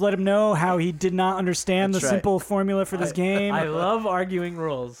Spells. Let him know how he did not understand That's the right. simple formula for this game. I love arguing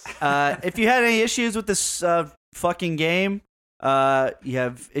rules. If you had any issues with this fucking game, you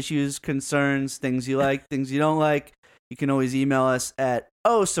have issues, concerns, things you like, things you don't like, you can always email us at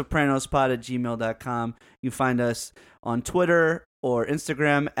osopranospod@gmail.com. You find us on Twitter or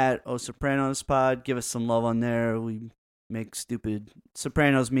Instagram at osopranospod. Give us some love on there. We make stupid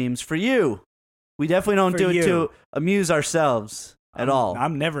Sopranos memes for you. We definitely don't For do it you. to amuse ourselves at all.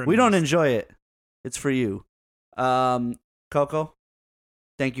 I'm never. We don't amused. enjoy it. It's for you. Coco,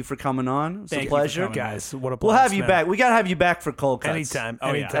 thank you for coming on. It was Thank a you for pleasure. coming. Guys, what a We'll blast, have you man. back. We gotta have you back for cold cuts. Anytime. Oh,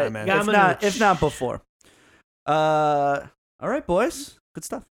 yeah. Anytime, man. Yeah. If not before. All right, boys. Good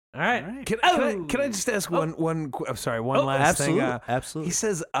stuff. All right. All right. Can I just ask one last absolutely, thing? absolutely. He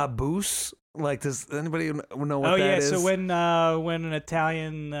says abuse. Like, does anybody know what Oh that yeah, is? so when an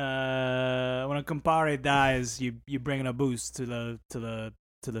Italian when a compare dies, you bring a boost to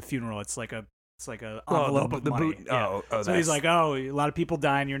the funeral. It's like a envelope of money. Yeah. So he's like, a lot of people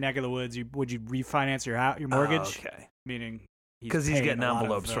die in your neck of the woods. Would you refinance your mortgage? okay. Meaning Because he's paying getting a lot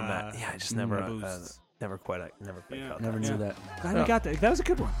envelopes of, from that. Yeah, I just never boosts. never quite caught Never that. knew that. Glad we got that. That was a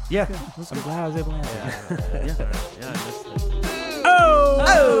good one. Yeah. I'm glad I was able to answer. Yeah, I missed it.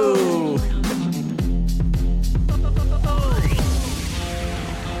 Oh!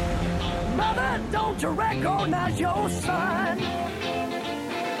 Mother, don't you recognize your son?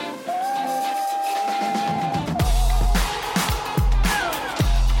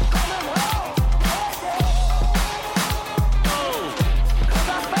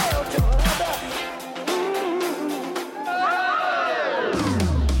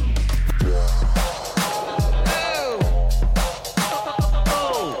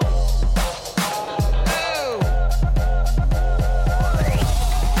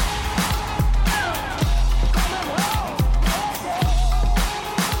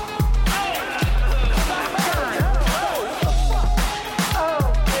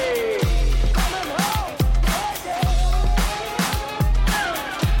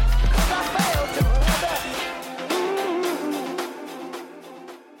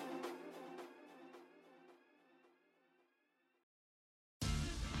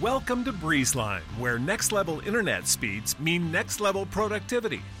 Welcome to BreezeLine, where next-level internet speeds mean next-level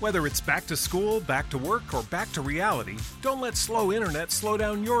productivity. Whether it's back to school, back to work, or back to reality, don't let slow internet slow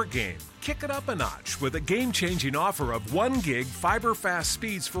down your game. Kick it up a notch with a game-changing offer of 1 gig fiber-fast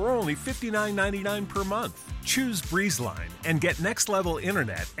speeds for only $59.99 per month. Choose BreezeLine and get next-level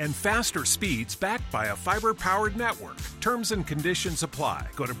internet and faster speeds backed by a fiber-powered network. Terms and conditions apply.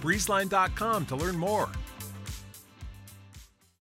 Go to breezeline.com to learn more.